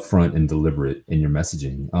be upfront and deliberate in your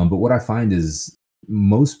messaging. But what I find is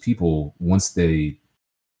most people, once they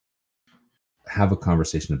have a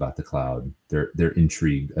conversation about the cloud, they're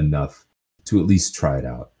intrigued enough to at least try it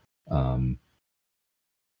out.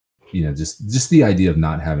 Just the idea of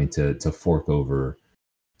not having to fork over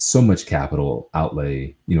so much capital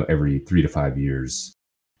outlay, every 3 to 5 years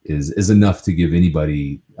is enough to give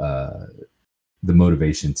anybody the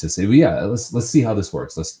motivation to say, well, yeah, let's see how this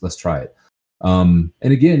works. Let's try it. And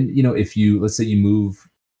again, if let's say you move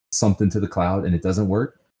something to the cloud and it doesn't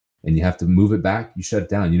work and you have to move it back, you shut it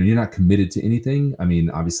down. You're not committed to anything. I mean,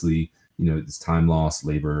 obviously, it's time loss,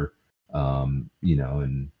 labor,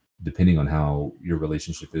 and depending on how your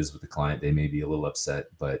relationship is with the client, they may be a little upset.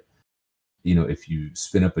 But, if you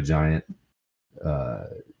spin up a giant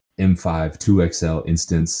M5 2XL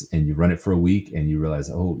instance and you run it for a week and you realize,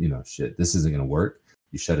 oh, shit, this isn't going to work,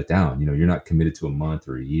 you shut it down. You're not committed to a month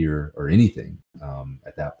or a year or anything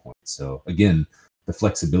at that point. So again, the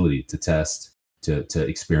flexibility to test, to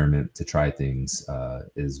experiment, to try things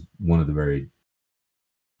is one of the very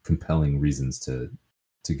compelling reasons to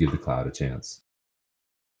give the cloud a chance.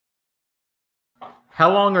 How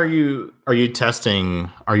long are you testing?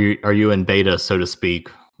 Are you in beta, so to speak,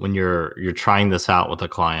 when you're trying this out with a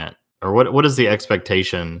client? Or what is the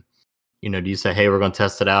expectation? Do you say, hey, we're going to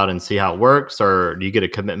test it out and see how it works, or do you get a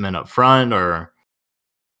commitment up front, or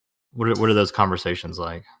what are those conversations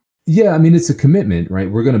like? Yeah, I mean, it's a commitment, right?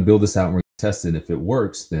 We're going to build this out and we're going to test it. And if it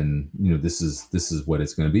works, then this is what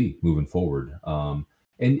it's going to be moving forward.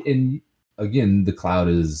 And again, the cloud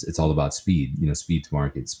it's all about speed. Speed to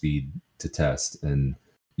market, speed to test, and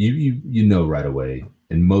you know right away.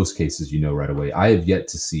 In most cases, right away. I have yet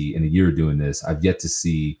to see, in a year of doing this, I've yet to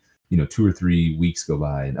see 2 or 3 weeks go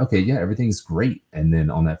by and okay, yeah, everything's great, and then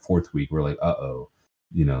on that 4th week, we're like,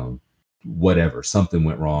 whatever, something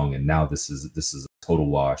went wrong, and now this is a total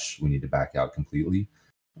wash. We need to back out completely.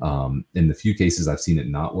 In the few cases I've seen it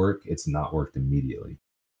not work, it's not worked immediately.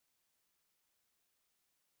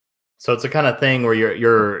 So it's a kind of thing where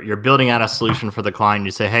you're building out a solution for the client.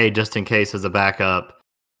 You say, hey, just in case as a backup,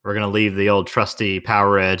 we're going to leave the old trusty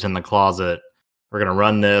Power Edge in the closet. We're going to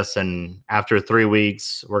run this, and after 3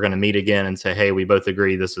 weeks, we're going to meet again and say, hey, we both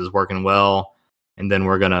agree this is working well, and then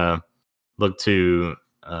we're going to look to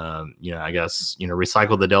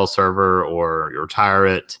recycle the Dell server or retire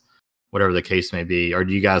it, whatever the case may be. Or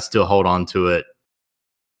do you guys still hold on to it,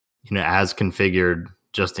 as configured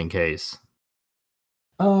just in case?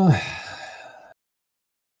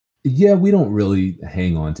 Yeah, we don't really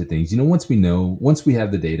hang on to things. Once we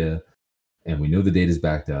have the data and we know the data is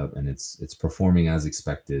backed up and it's performing as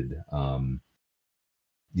expected,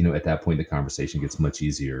 at that point the conversation gets much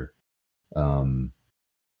easier. One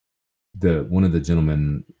of the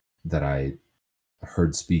gentlemen that I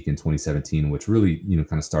heard speak in 2017, which really,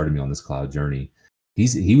 kind of started me on this cloud journey,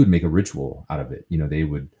 he would make a ritual out of it. They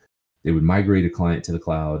would migrate a client to the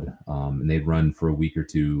cloud, and they'd run for a week or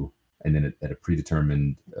two, and then at a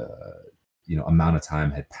predetermined amount of time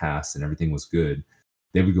had passed and everything was good,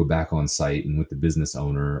 they would go back on site, and with the business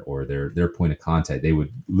owner or their point of contact, they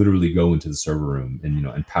would literally go into the server room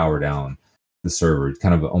and power down the server,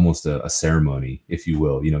 kind of almost a ceremony, if you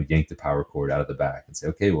will, yank the power cord out of the back and say,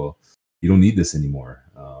 okay, well, you don't need this anymore.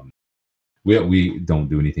 We don't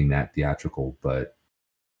do anything that theatrical, but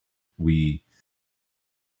we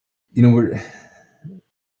don't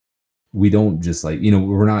just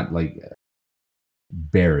we're not like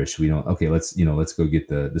bearish. We don't, okay, let's go get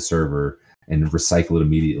the server and recycle it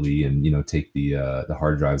immediately and take the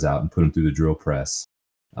hard drives out and put them through the drill press.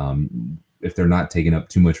 If they're not taking up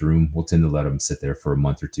too much room, we'll tend to let them sit there for a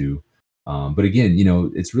month or two. But again,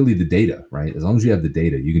 it's really the data, right? As long as you have the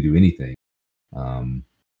data, you can do anything.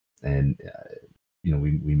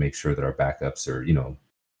 We make sure that our backups are,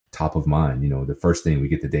 top of mind. The first thing, we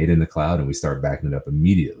get the data in the cloud and we start backing it up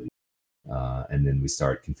immediately. And then we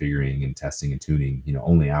start configuring and testing and tuning,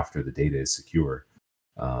 only after the data is secure.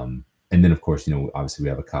 And then of course, obviously we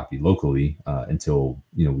have a copy locally, until,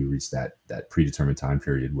 we reach that predetermined time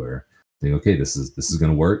period where think, okay, this is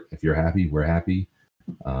going to work. If you're happy, we're happy.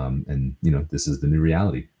 And this is the new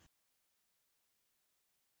reality.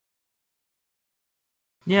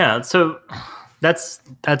 Yeah. So that's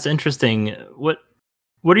interesting. What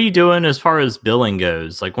are you doing as far as billing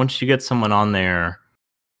goes? Like once you get someone on there,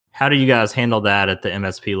 how do you guys handle that at the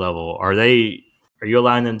MSP level? Are you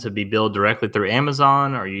allowing them to be billed directly through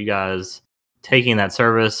Amazon? Are you guys taking that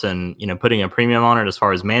service and, putting a premium on it as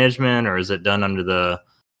far as management, or is it done under the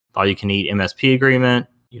all-you-can-eat MSP agreement?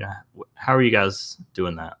 How are you guys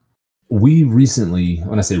doing that? We recently,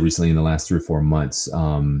 when I say recently, in the last 3 or 4 months,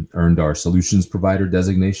 earned our solutions provider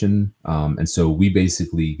designation. And so we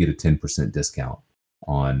basically get a 10% discount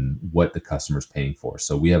on what the customer's paying for.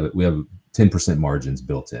 So we have 10% margins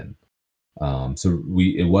built in. So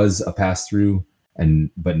it was a pass-through,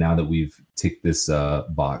 but now that we've ticked this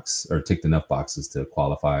box, or ticked enough boxes to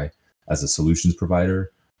qualify as a solutions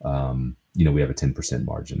provider, we have a 10%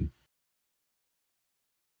 margin.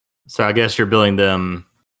 So I guess you're billing them.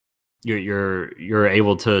 You're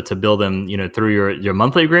able to bill them, through your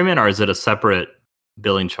monthly agreement, or is it a separate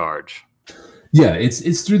billing charge? Yeah,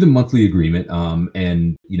 it's through the monthly agreement.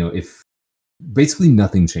 And if basically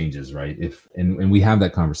nothing changes, right? And we have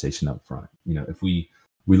that conversation up front. If we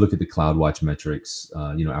look at the CloudWatch metrics,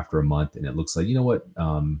 after a month, and it looks like,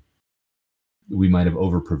 we might have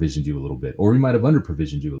over provisioned you a little bit, or we might have under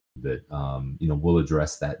provisioned you a little bit. We'll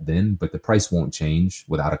address that then, but the price won't change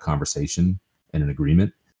without a conversation and an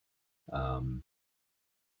agreement.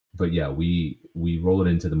 But yeah, we roll it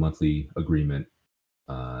into the monthly agreement,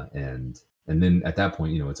 and then at that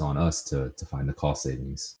point, it's on us to find the cost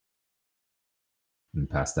savings and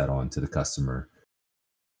pass that on to the customer.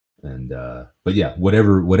 And but yeah,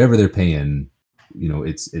 whatever they're paying,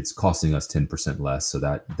 it's costing us 10% less. So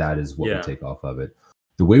that is what we take off of it.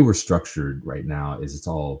 The way we're structured right now is it's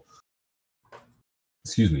all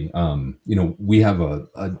excuse me, we have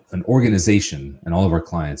an organization, and all of our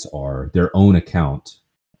clients are their own account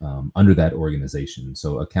under that organization.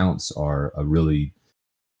 So accounts are a really,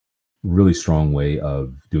 really strong way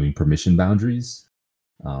of doing permission boundaries.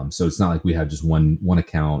 So it's not like we have just one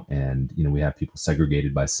account, and we have people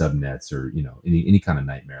segregated by subnets or any kind of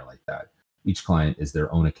nightmare like that. Each client is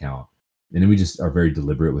their own account, and then we just are very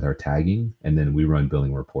deliberate with our tagging, and then we run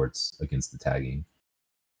billing reports against the tagging.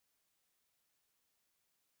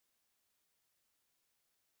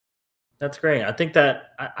 That's great. I think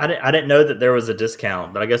that I didn't know that there was a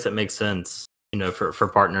discount, but I guess it makes sense, for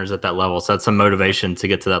partners at that level. So that's some motivation to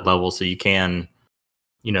get to that level, so you can,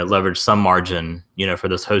 leverage some margin, for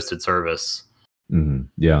this hosted service. Mm-hmm.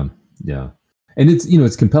 Yeah, yeah, and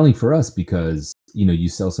it's compelling for us because you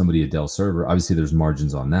sell somebody a Dell server. Obviously, there's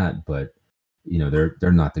margins on that, but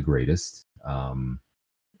they're not the greatest. And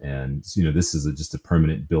this is just a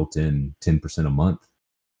permanent built-in 10% a month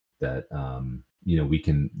that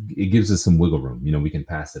it gives us some wiggle room. We can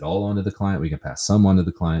pass it all onto the client. We can pass some onto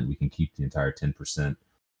the client. We can keep the entire 10%.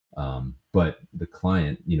 But the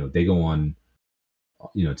client, they go on,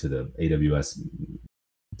 to the AWS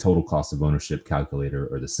total cost of ownership calculator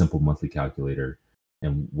or the simple monthly calculator,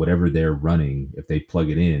 and whatever they're running, if they plug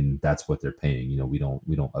it in, that's what they're paying. We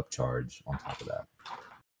don't upcharge on top of that.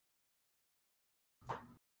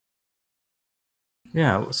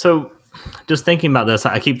 Yeah. So just thinking about this,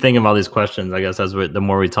 I keep thinking of all these questions, I guess, the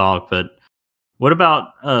more we talk, but what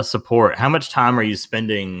about support? How much time are you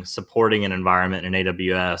spending supporting an environment in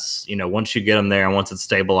AWS? Once you get them there and once it's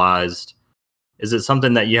stabilized, is it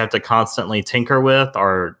something that you have to constantly tinker with,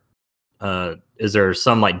 or is there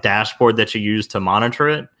some like dashboard that you use to monitor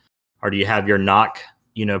it, or do you have your NOC,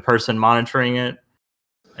 person monitoring it?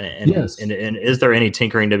 And, yes. And is there any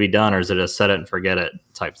tinkering to be done, or is it a set it and forget it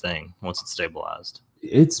type thing once it's stabilized?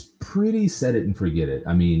 It's pretty set it and forget it.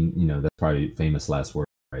 I mean, that's probably famous last word,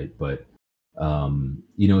 right? But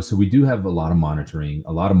so we do have a lot of monitoring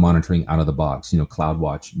out of the box.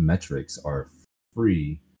 CloudWatch metrics are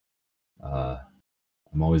free.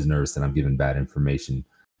 I'm always nervous that I'm giving bad information.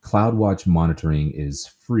 CloudWatch monitoring is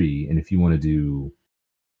free, and if you want to do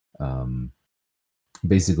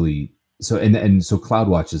basically so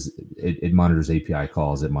CloudWatch it monitors API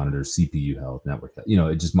calls, it monitors CPU health, network health,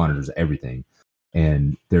 it just monitors everything.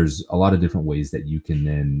 And there's a lot of different ways that you can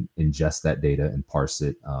then ingest that data and parse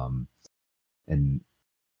it. And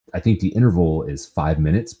I think the interval is 5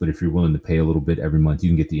 minutes, but if you're willing to pay a little bit every month, you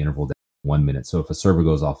can get the interval down to 1 minute. So if a server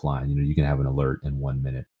goes offline, you can have an alert in 1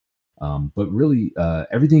 minute. But really,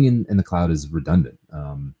 everything in the cloud is redundant.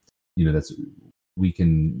 We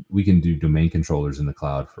can do domain controllers in the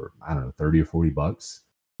cloud for, I don't know, $30 or $40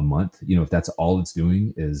 a month. If that's all it's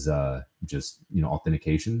doing is just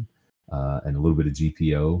authentication and a little bit of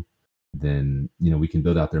GPO, then we can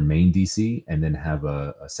build out their main DC and then have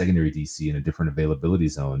a secondary DC in a different availability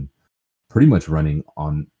zone, pretty much running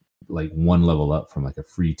on like one level up from like a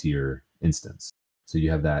free tier instance. So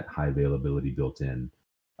you have that high availability built in.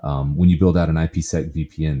 When you build out an IPsec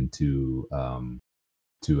VPN to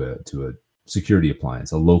a security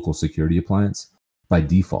appliance, a local security appliance, by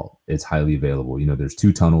default, it's highly available. There's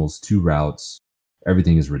 2 tunnels, 2 routes,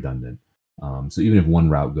 everything is redundant. So even if one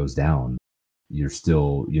route goes down, you're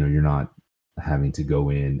still, you're not having to go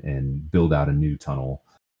in and build out a new tunnel.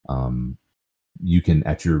 You can,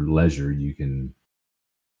 at your leisure, you can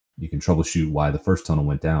troubleshoot why the first tunnel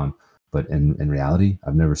went down. But in reality,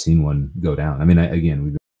 I've never seen one go down. I mean, again,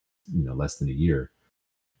 we've been, less than a year,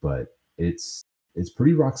 but it's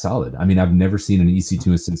pretty rock solid. I mean, I've never seen an EC2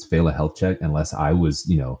 instance fail a health check unless I was,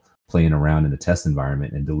 playing around in a test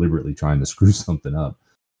environment and deliberately trying to screw something up.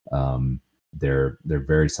 They're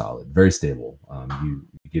very solid, very stable. You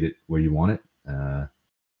get it where you want it,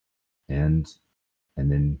 and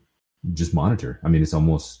then just monitor. I mean, it's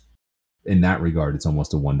almost, in that regard, it's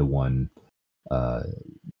almost a 1-to-1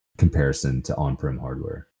 comparison to on-prem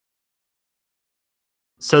hardware.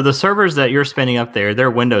 So the servers that you're spinning up there,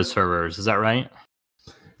 they're Windows servers, is that right?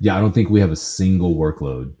 Yeah, I don't think we have a single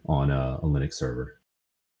workload on a Linux server.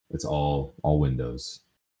 It's all Windows.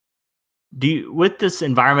 With this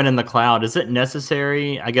environment in the cloud, is it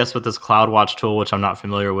necessary, I guess with this CloudWatch tool, which I'm not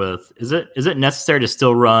familiar with, is it necessary to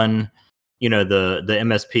still run, the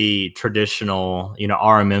MSP traditional,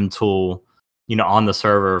 RMM tool, on the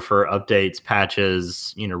server for updates,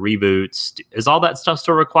 patches, reboots? Is all that stuff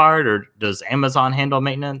still required, or does Amazon handle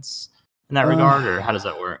maintenance in that regard, or how does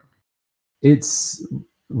that work? It's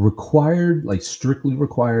required, like strictly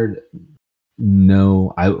required.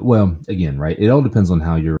 No, well, again, right. It all depends on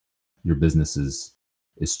how your business is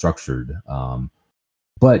structured.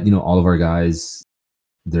 But all of our guys,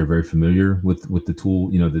 they're very familiar with the tool,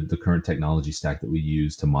 the current technology stack that we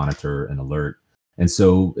use to monitor and alert. And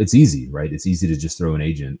so it's easy, right? It's easy to just throw an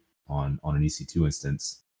agent on an EC2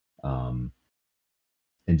 instance, and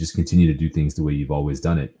just continue to do things the way you've always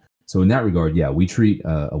done it. So in that regard, yeah, we treat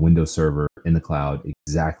a Windows server in the cloud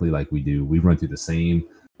exactly like we do. We run through the same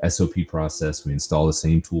SOP process. We install the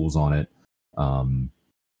same tools on it,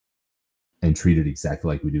 and treat it exactly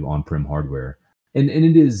like we do on-prem hardware. And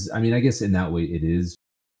it is, I mean, I guess in that way it is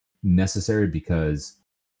necessary, because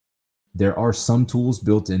there are some tools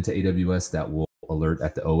built into AWS that will alert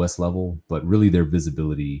at the OS level, but really their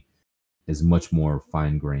visibility is much more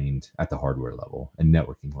fine-grained at the hardware level and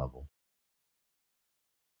networking level.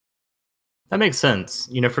 That makes sense.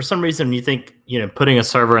 For some reason you think, putting a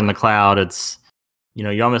server in the cloud, it's,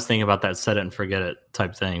 you almost think about that set it and forget it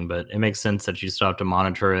type thing, but it makes sense that you still have to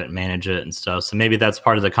monitor it, manage it and stuff. So maybe that's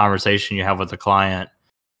part of the conversation you have with the client,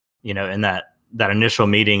 in that initial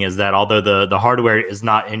meeting, is that although the hardware is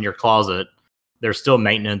not in your closet, there's still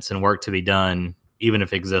maintenance and work to be done, even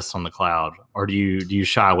if it exists on the cloud. Or do you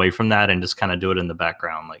shy away from that and just kind of do it in the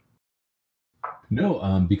background?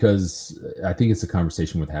 No, because I think it's a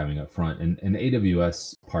conversation worth having up front. And in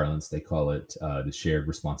AWS parlance, they call it the shared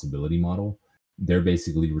responsibility model. They're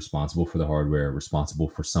basically responsible for the hardware, responsible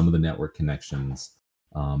for some of the network connections,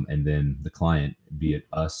 and then the client, be it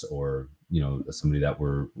us or somebody that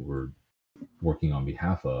we're working on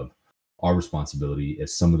behalf of, our responsibility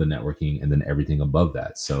is some of the networking and then everything above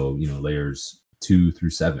that. So layers 2 through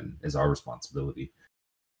 7 is our responsibility,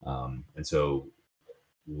 and so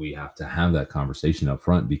we have to have that conversation up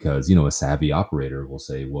front, because a savvy operator will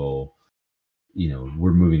say, well,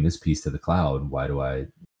 we're moving this piece to the cloud.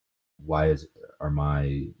 Are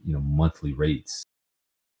my monthly rates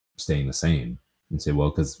staying the same? And say, well,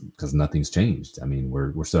 because nothing's changed. I mean,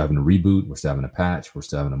 we're still having a reboot, we're still having a patch, we're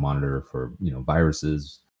still having a monitor for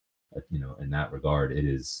viruses. In that regard, it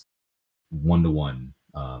is 1-to-1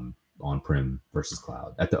 on-prem versus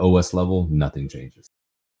cloud. At the OS level, nothing changes.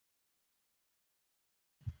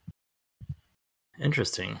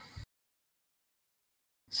 Interesting.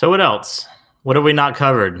 So what else? What have we not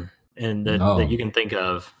covered that you can think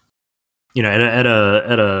of? At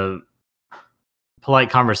a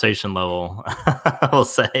polite conversation level, I will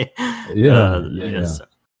say. Yeah.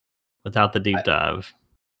 Without the deep dive.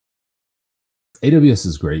 AWS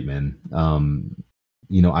is great, man.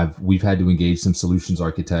 We've had to engage some solutions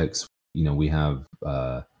architects. We have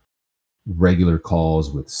regular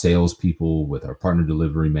calls with salespeople, with our partner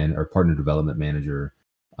development manager,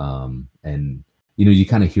 and you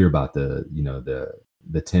kind of hear about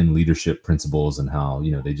the 10 leadership principles and how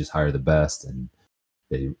they just hire the best, and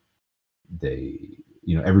they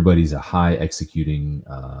everybody's a high executing,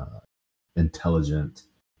 intelligent,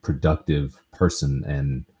 productive person,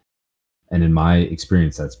 and in my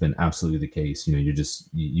experience that's been absolutely the case.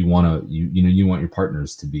 You want your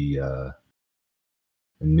partners to be in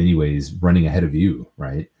many ways running ahead of you,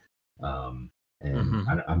 right? I'm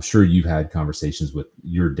sure you've had conversations with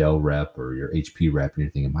your Dell rep or your HP rep, and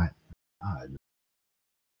you're thinking, my God,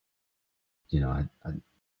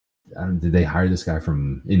 did they hire this guy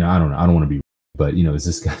from, I don't want to be, but is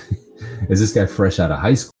this guy fresh out of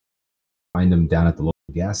high school? Find him down at the local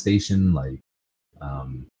gas station.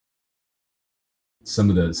 Some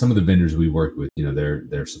of the vendors we work with,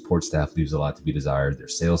 their support staff leaves a lot to be desired. Their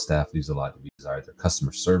sales staff leaves a lot to be desired. Their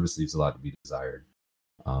customer service leaves a lot to be desired.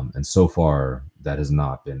 And so far, that has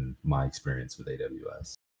not been my experience with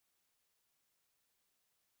AWS.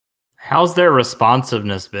 How's their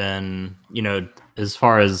responsiveness been, as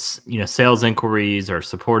far as, sales inquiries or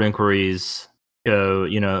support inquiries go?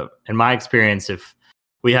 In my experience, if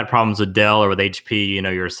we had problems with Dell or with HP,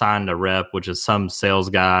 you're assigned a rep, which is some sales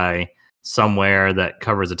guy somewhere that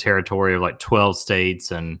covers a territory of 12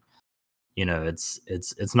 states. And,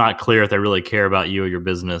 it's not clear if they really care about you or your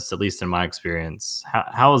business, at least in my experience.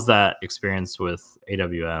 How is that experience with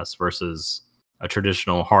AWS versus a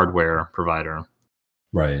traditional hardware provider?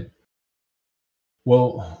 Right.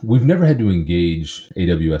 Well, we've never had to engage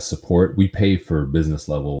AWS support. We pay for business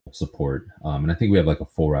level support. And I think we have a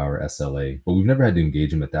 4-hour SLA, but we've never had to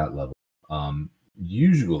engage them at that level.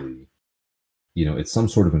 Usually, it's some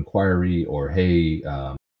sort of inquiry or, hey,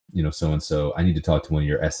 so-and-so, I need to talk to one of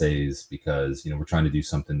your SAs because, we're trying to do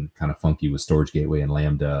something kind of funky with Storage Gateway and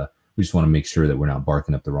Lambda. We just want to make sure that we're not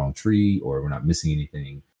barking up the wrong tree or we're not missing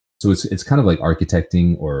anything. So it's kind of like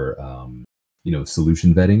architecting or,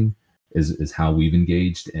 solution vetting is how we've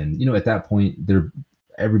engaged. And, at that point,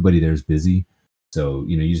 everybody there is busy. So,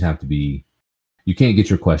 you just have to you can't get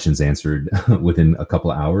your questions answered within a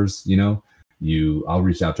couple of hours, I'll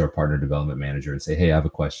reach out to our partner development manager and say, hey, I have a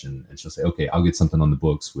question. And she'll say, okay, I'll get something on the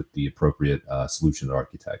books with the appropriate solutions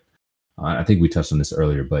architect. I think we touched on this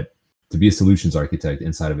earlier, but to be a solutions architect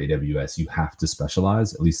inside of AWS, you have to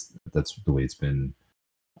specialize. At least that's the way it's been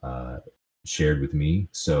shared with me.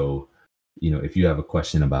 So, if you have a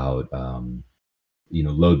question about,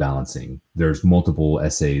 load balancing, there's multiple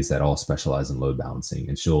SAs that all specialize in load balancing,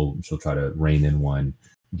 and she'll try to rein in one,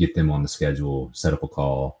 get them on the schedule, set up a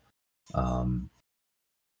call. And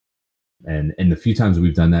the few times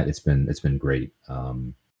we've done that, it's been great.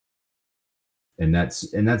 And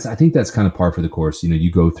that's I think that's kind of par for the course.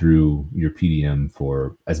 You go through your PDM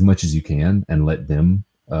for as much as you can and let them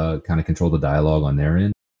kind of control the dialogue on their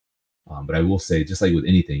end. But I will say, just like with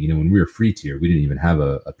anything, when we were free tier, we didn't even have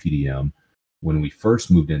a PDM. When we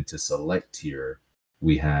first moved into select tier,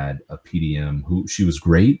 we had a PDM who, she was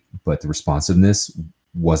great, but the responsiveness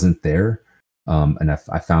wasn't there. And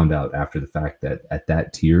I found out after the fact that at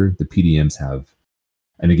that tier, the PDMs have,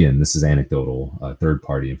 and again, this is anecdotal,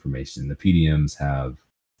 third-party information, the PDMs have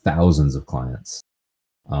thousands of clients.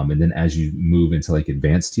 And then as you move into like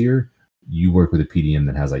advanced tier, you work with a PDM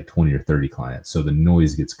that has like 20 or 30 clients. So the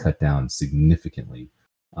noise gets cut down significantly.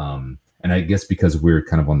 And I guess because we're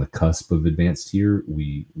kind of on the cusp of advanced tier,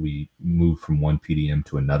 we move from one PDM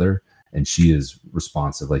to another, and she is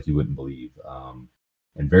responsive like you wouldn't believe.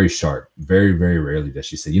 And very sharp. Very, very rarely does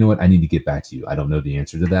she say, you know what, I need to get back to you. I don't know the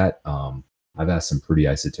answer to that. I've asked some pretty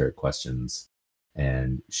esoteric questions,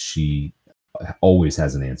 and she always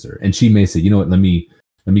has an answer. And she may say, you know what, let me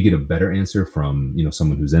get a better answer from,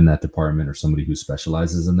 someone who's in that department or somebody who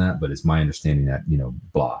specializes in that. But it's my understanding that,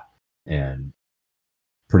 blah. And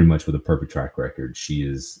pretty much with a perfect track record, she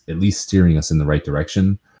is at least steering us in the right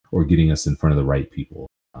direction or getting us in front of the right people.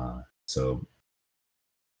 So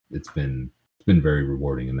it's been very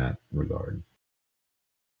rewarding in that regard.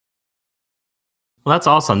 Well, that's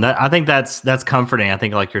awesome. I think that's comforting. I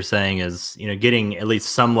think, like you're saying, is getting at least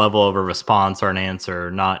some level of a response or an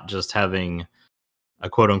answer, not just having a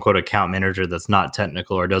quote unquote account manager that's not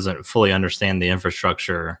technical or doesn't fully understand the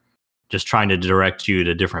infrastructure, just trying to direct you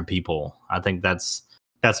to different people. I think that's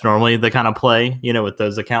normally the kind of play, with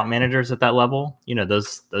those account managers at that level.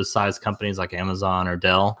 Those size companies like Amazon or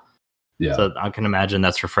Dell. Yeah. So I can imagine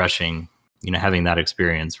that's refreshing, having that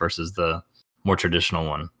experience versus the more traditional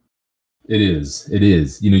one. It is.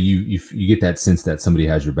 You get that sense that somebody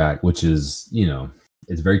has your back, which is,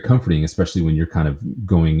 it's very comforting, especially when you're kind of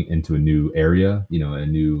going into a new area, a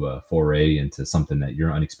new foray into something that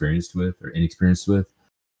you're inexperienced with,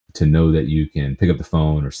 to know that you can pick up the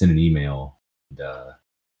phone or send an email,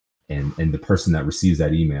 and the person that receives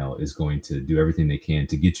that email is going to do everything they can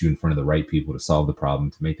to get you in front of the right people to solve the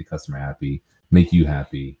problem, to make the customer happy, make you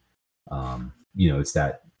happy. It's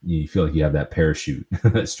that you feel like you have that parachute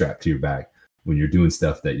strapped to your back when you're doing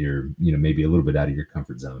stuff that you're, maybe a little bit out of your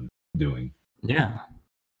comfort zone doing. Yeah,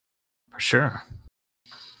 for sure.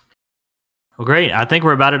 Well, great. I think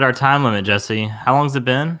we're about at our time limit, Jesse. How long has it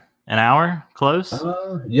been? An hour? Close?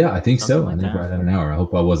 Yeah, I think Something so. like I think that. right at an hour. I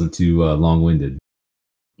hope I wasn't too long-winded.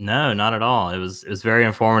 No, not at all. It was very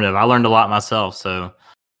informative. I learned a lot myself, so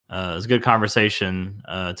it was a good conversation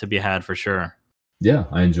to be had for sure. Yeah,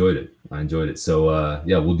 I enjoyed it. So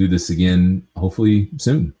we'll do this again hopefully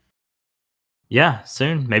soon. Yeah,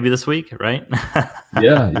 soon. Maybe this week, right?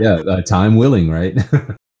 Yeah. Time willing, right?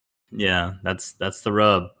 Yeah, that's the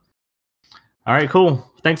rub. All right, cool.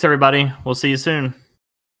 Thanks, everybody. We'll see you soon.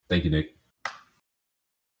 Thank you, Nick.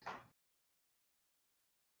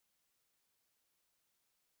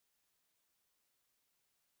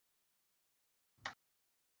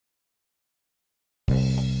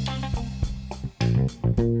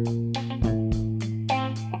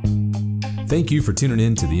 Thank you for tuning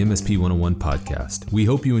in to the MSP 101 podcast. We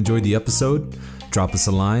hope you enjoyed the episode. Drop us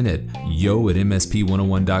a line at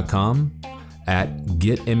yo@msp101.com, at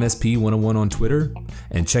getmsp101 on Twitter,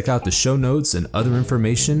 and check out the show notes and other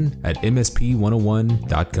information at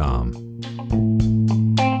msp101.com.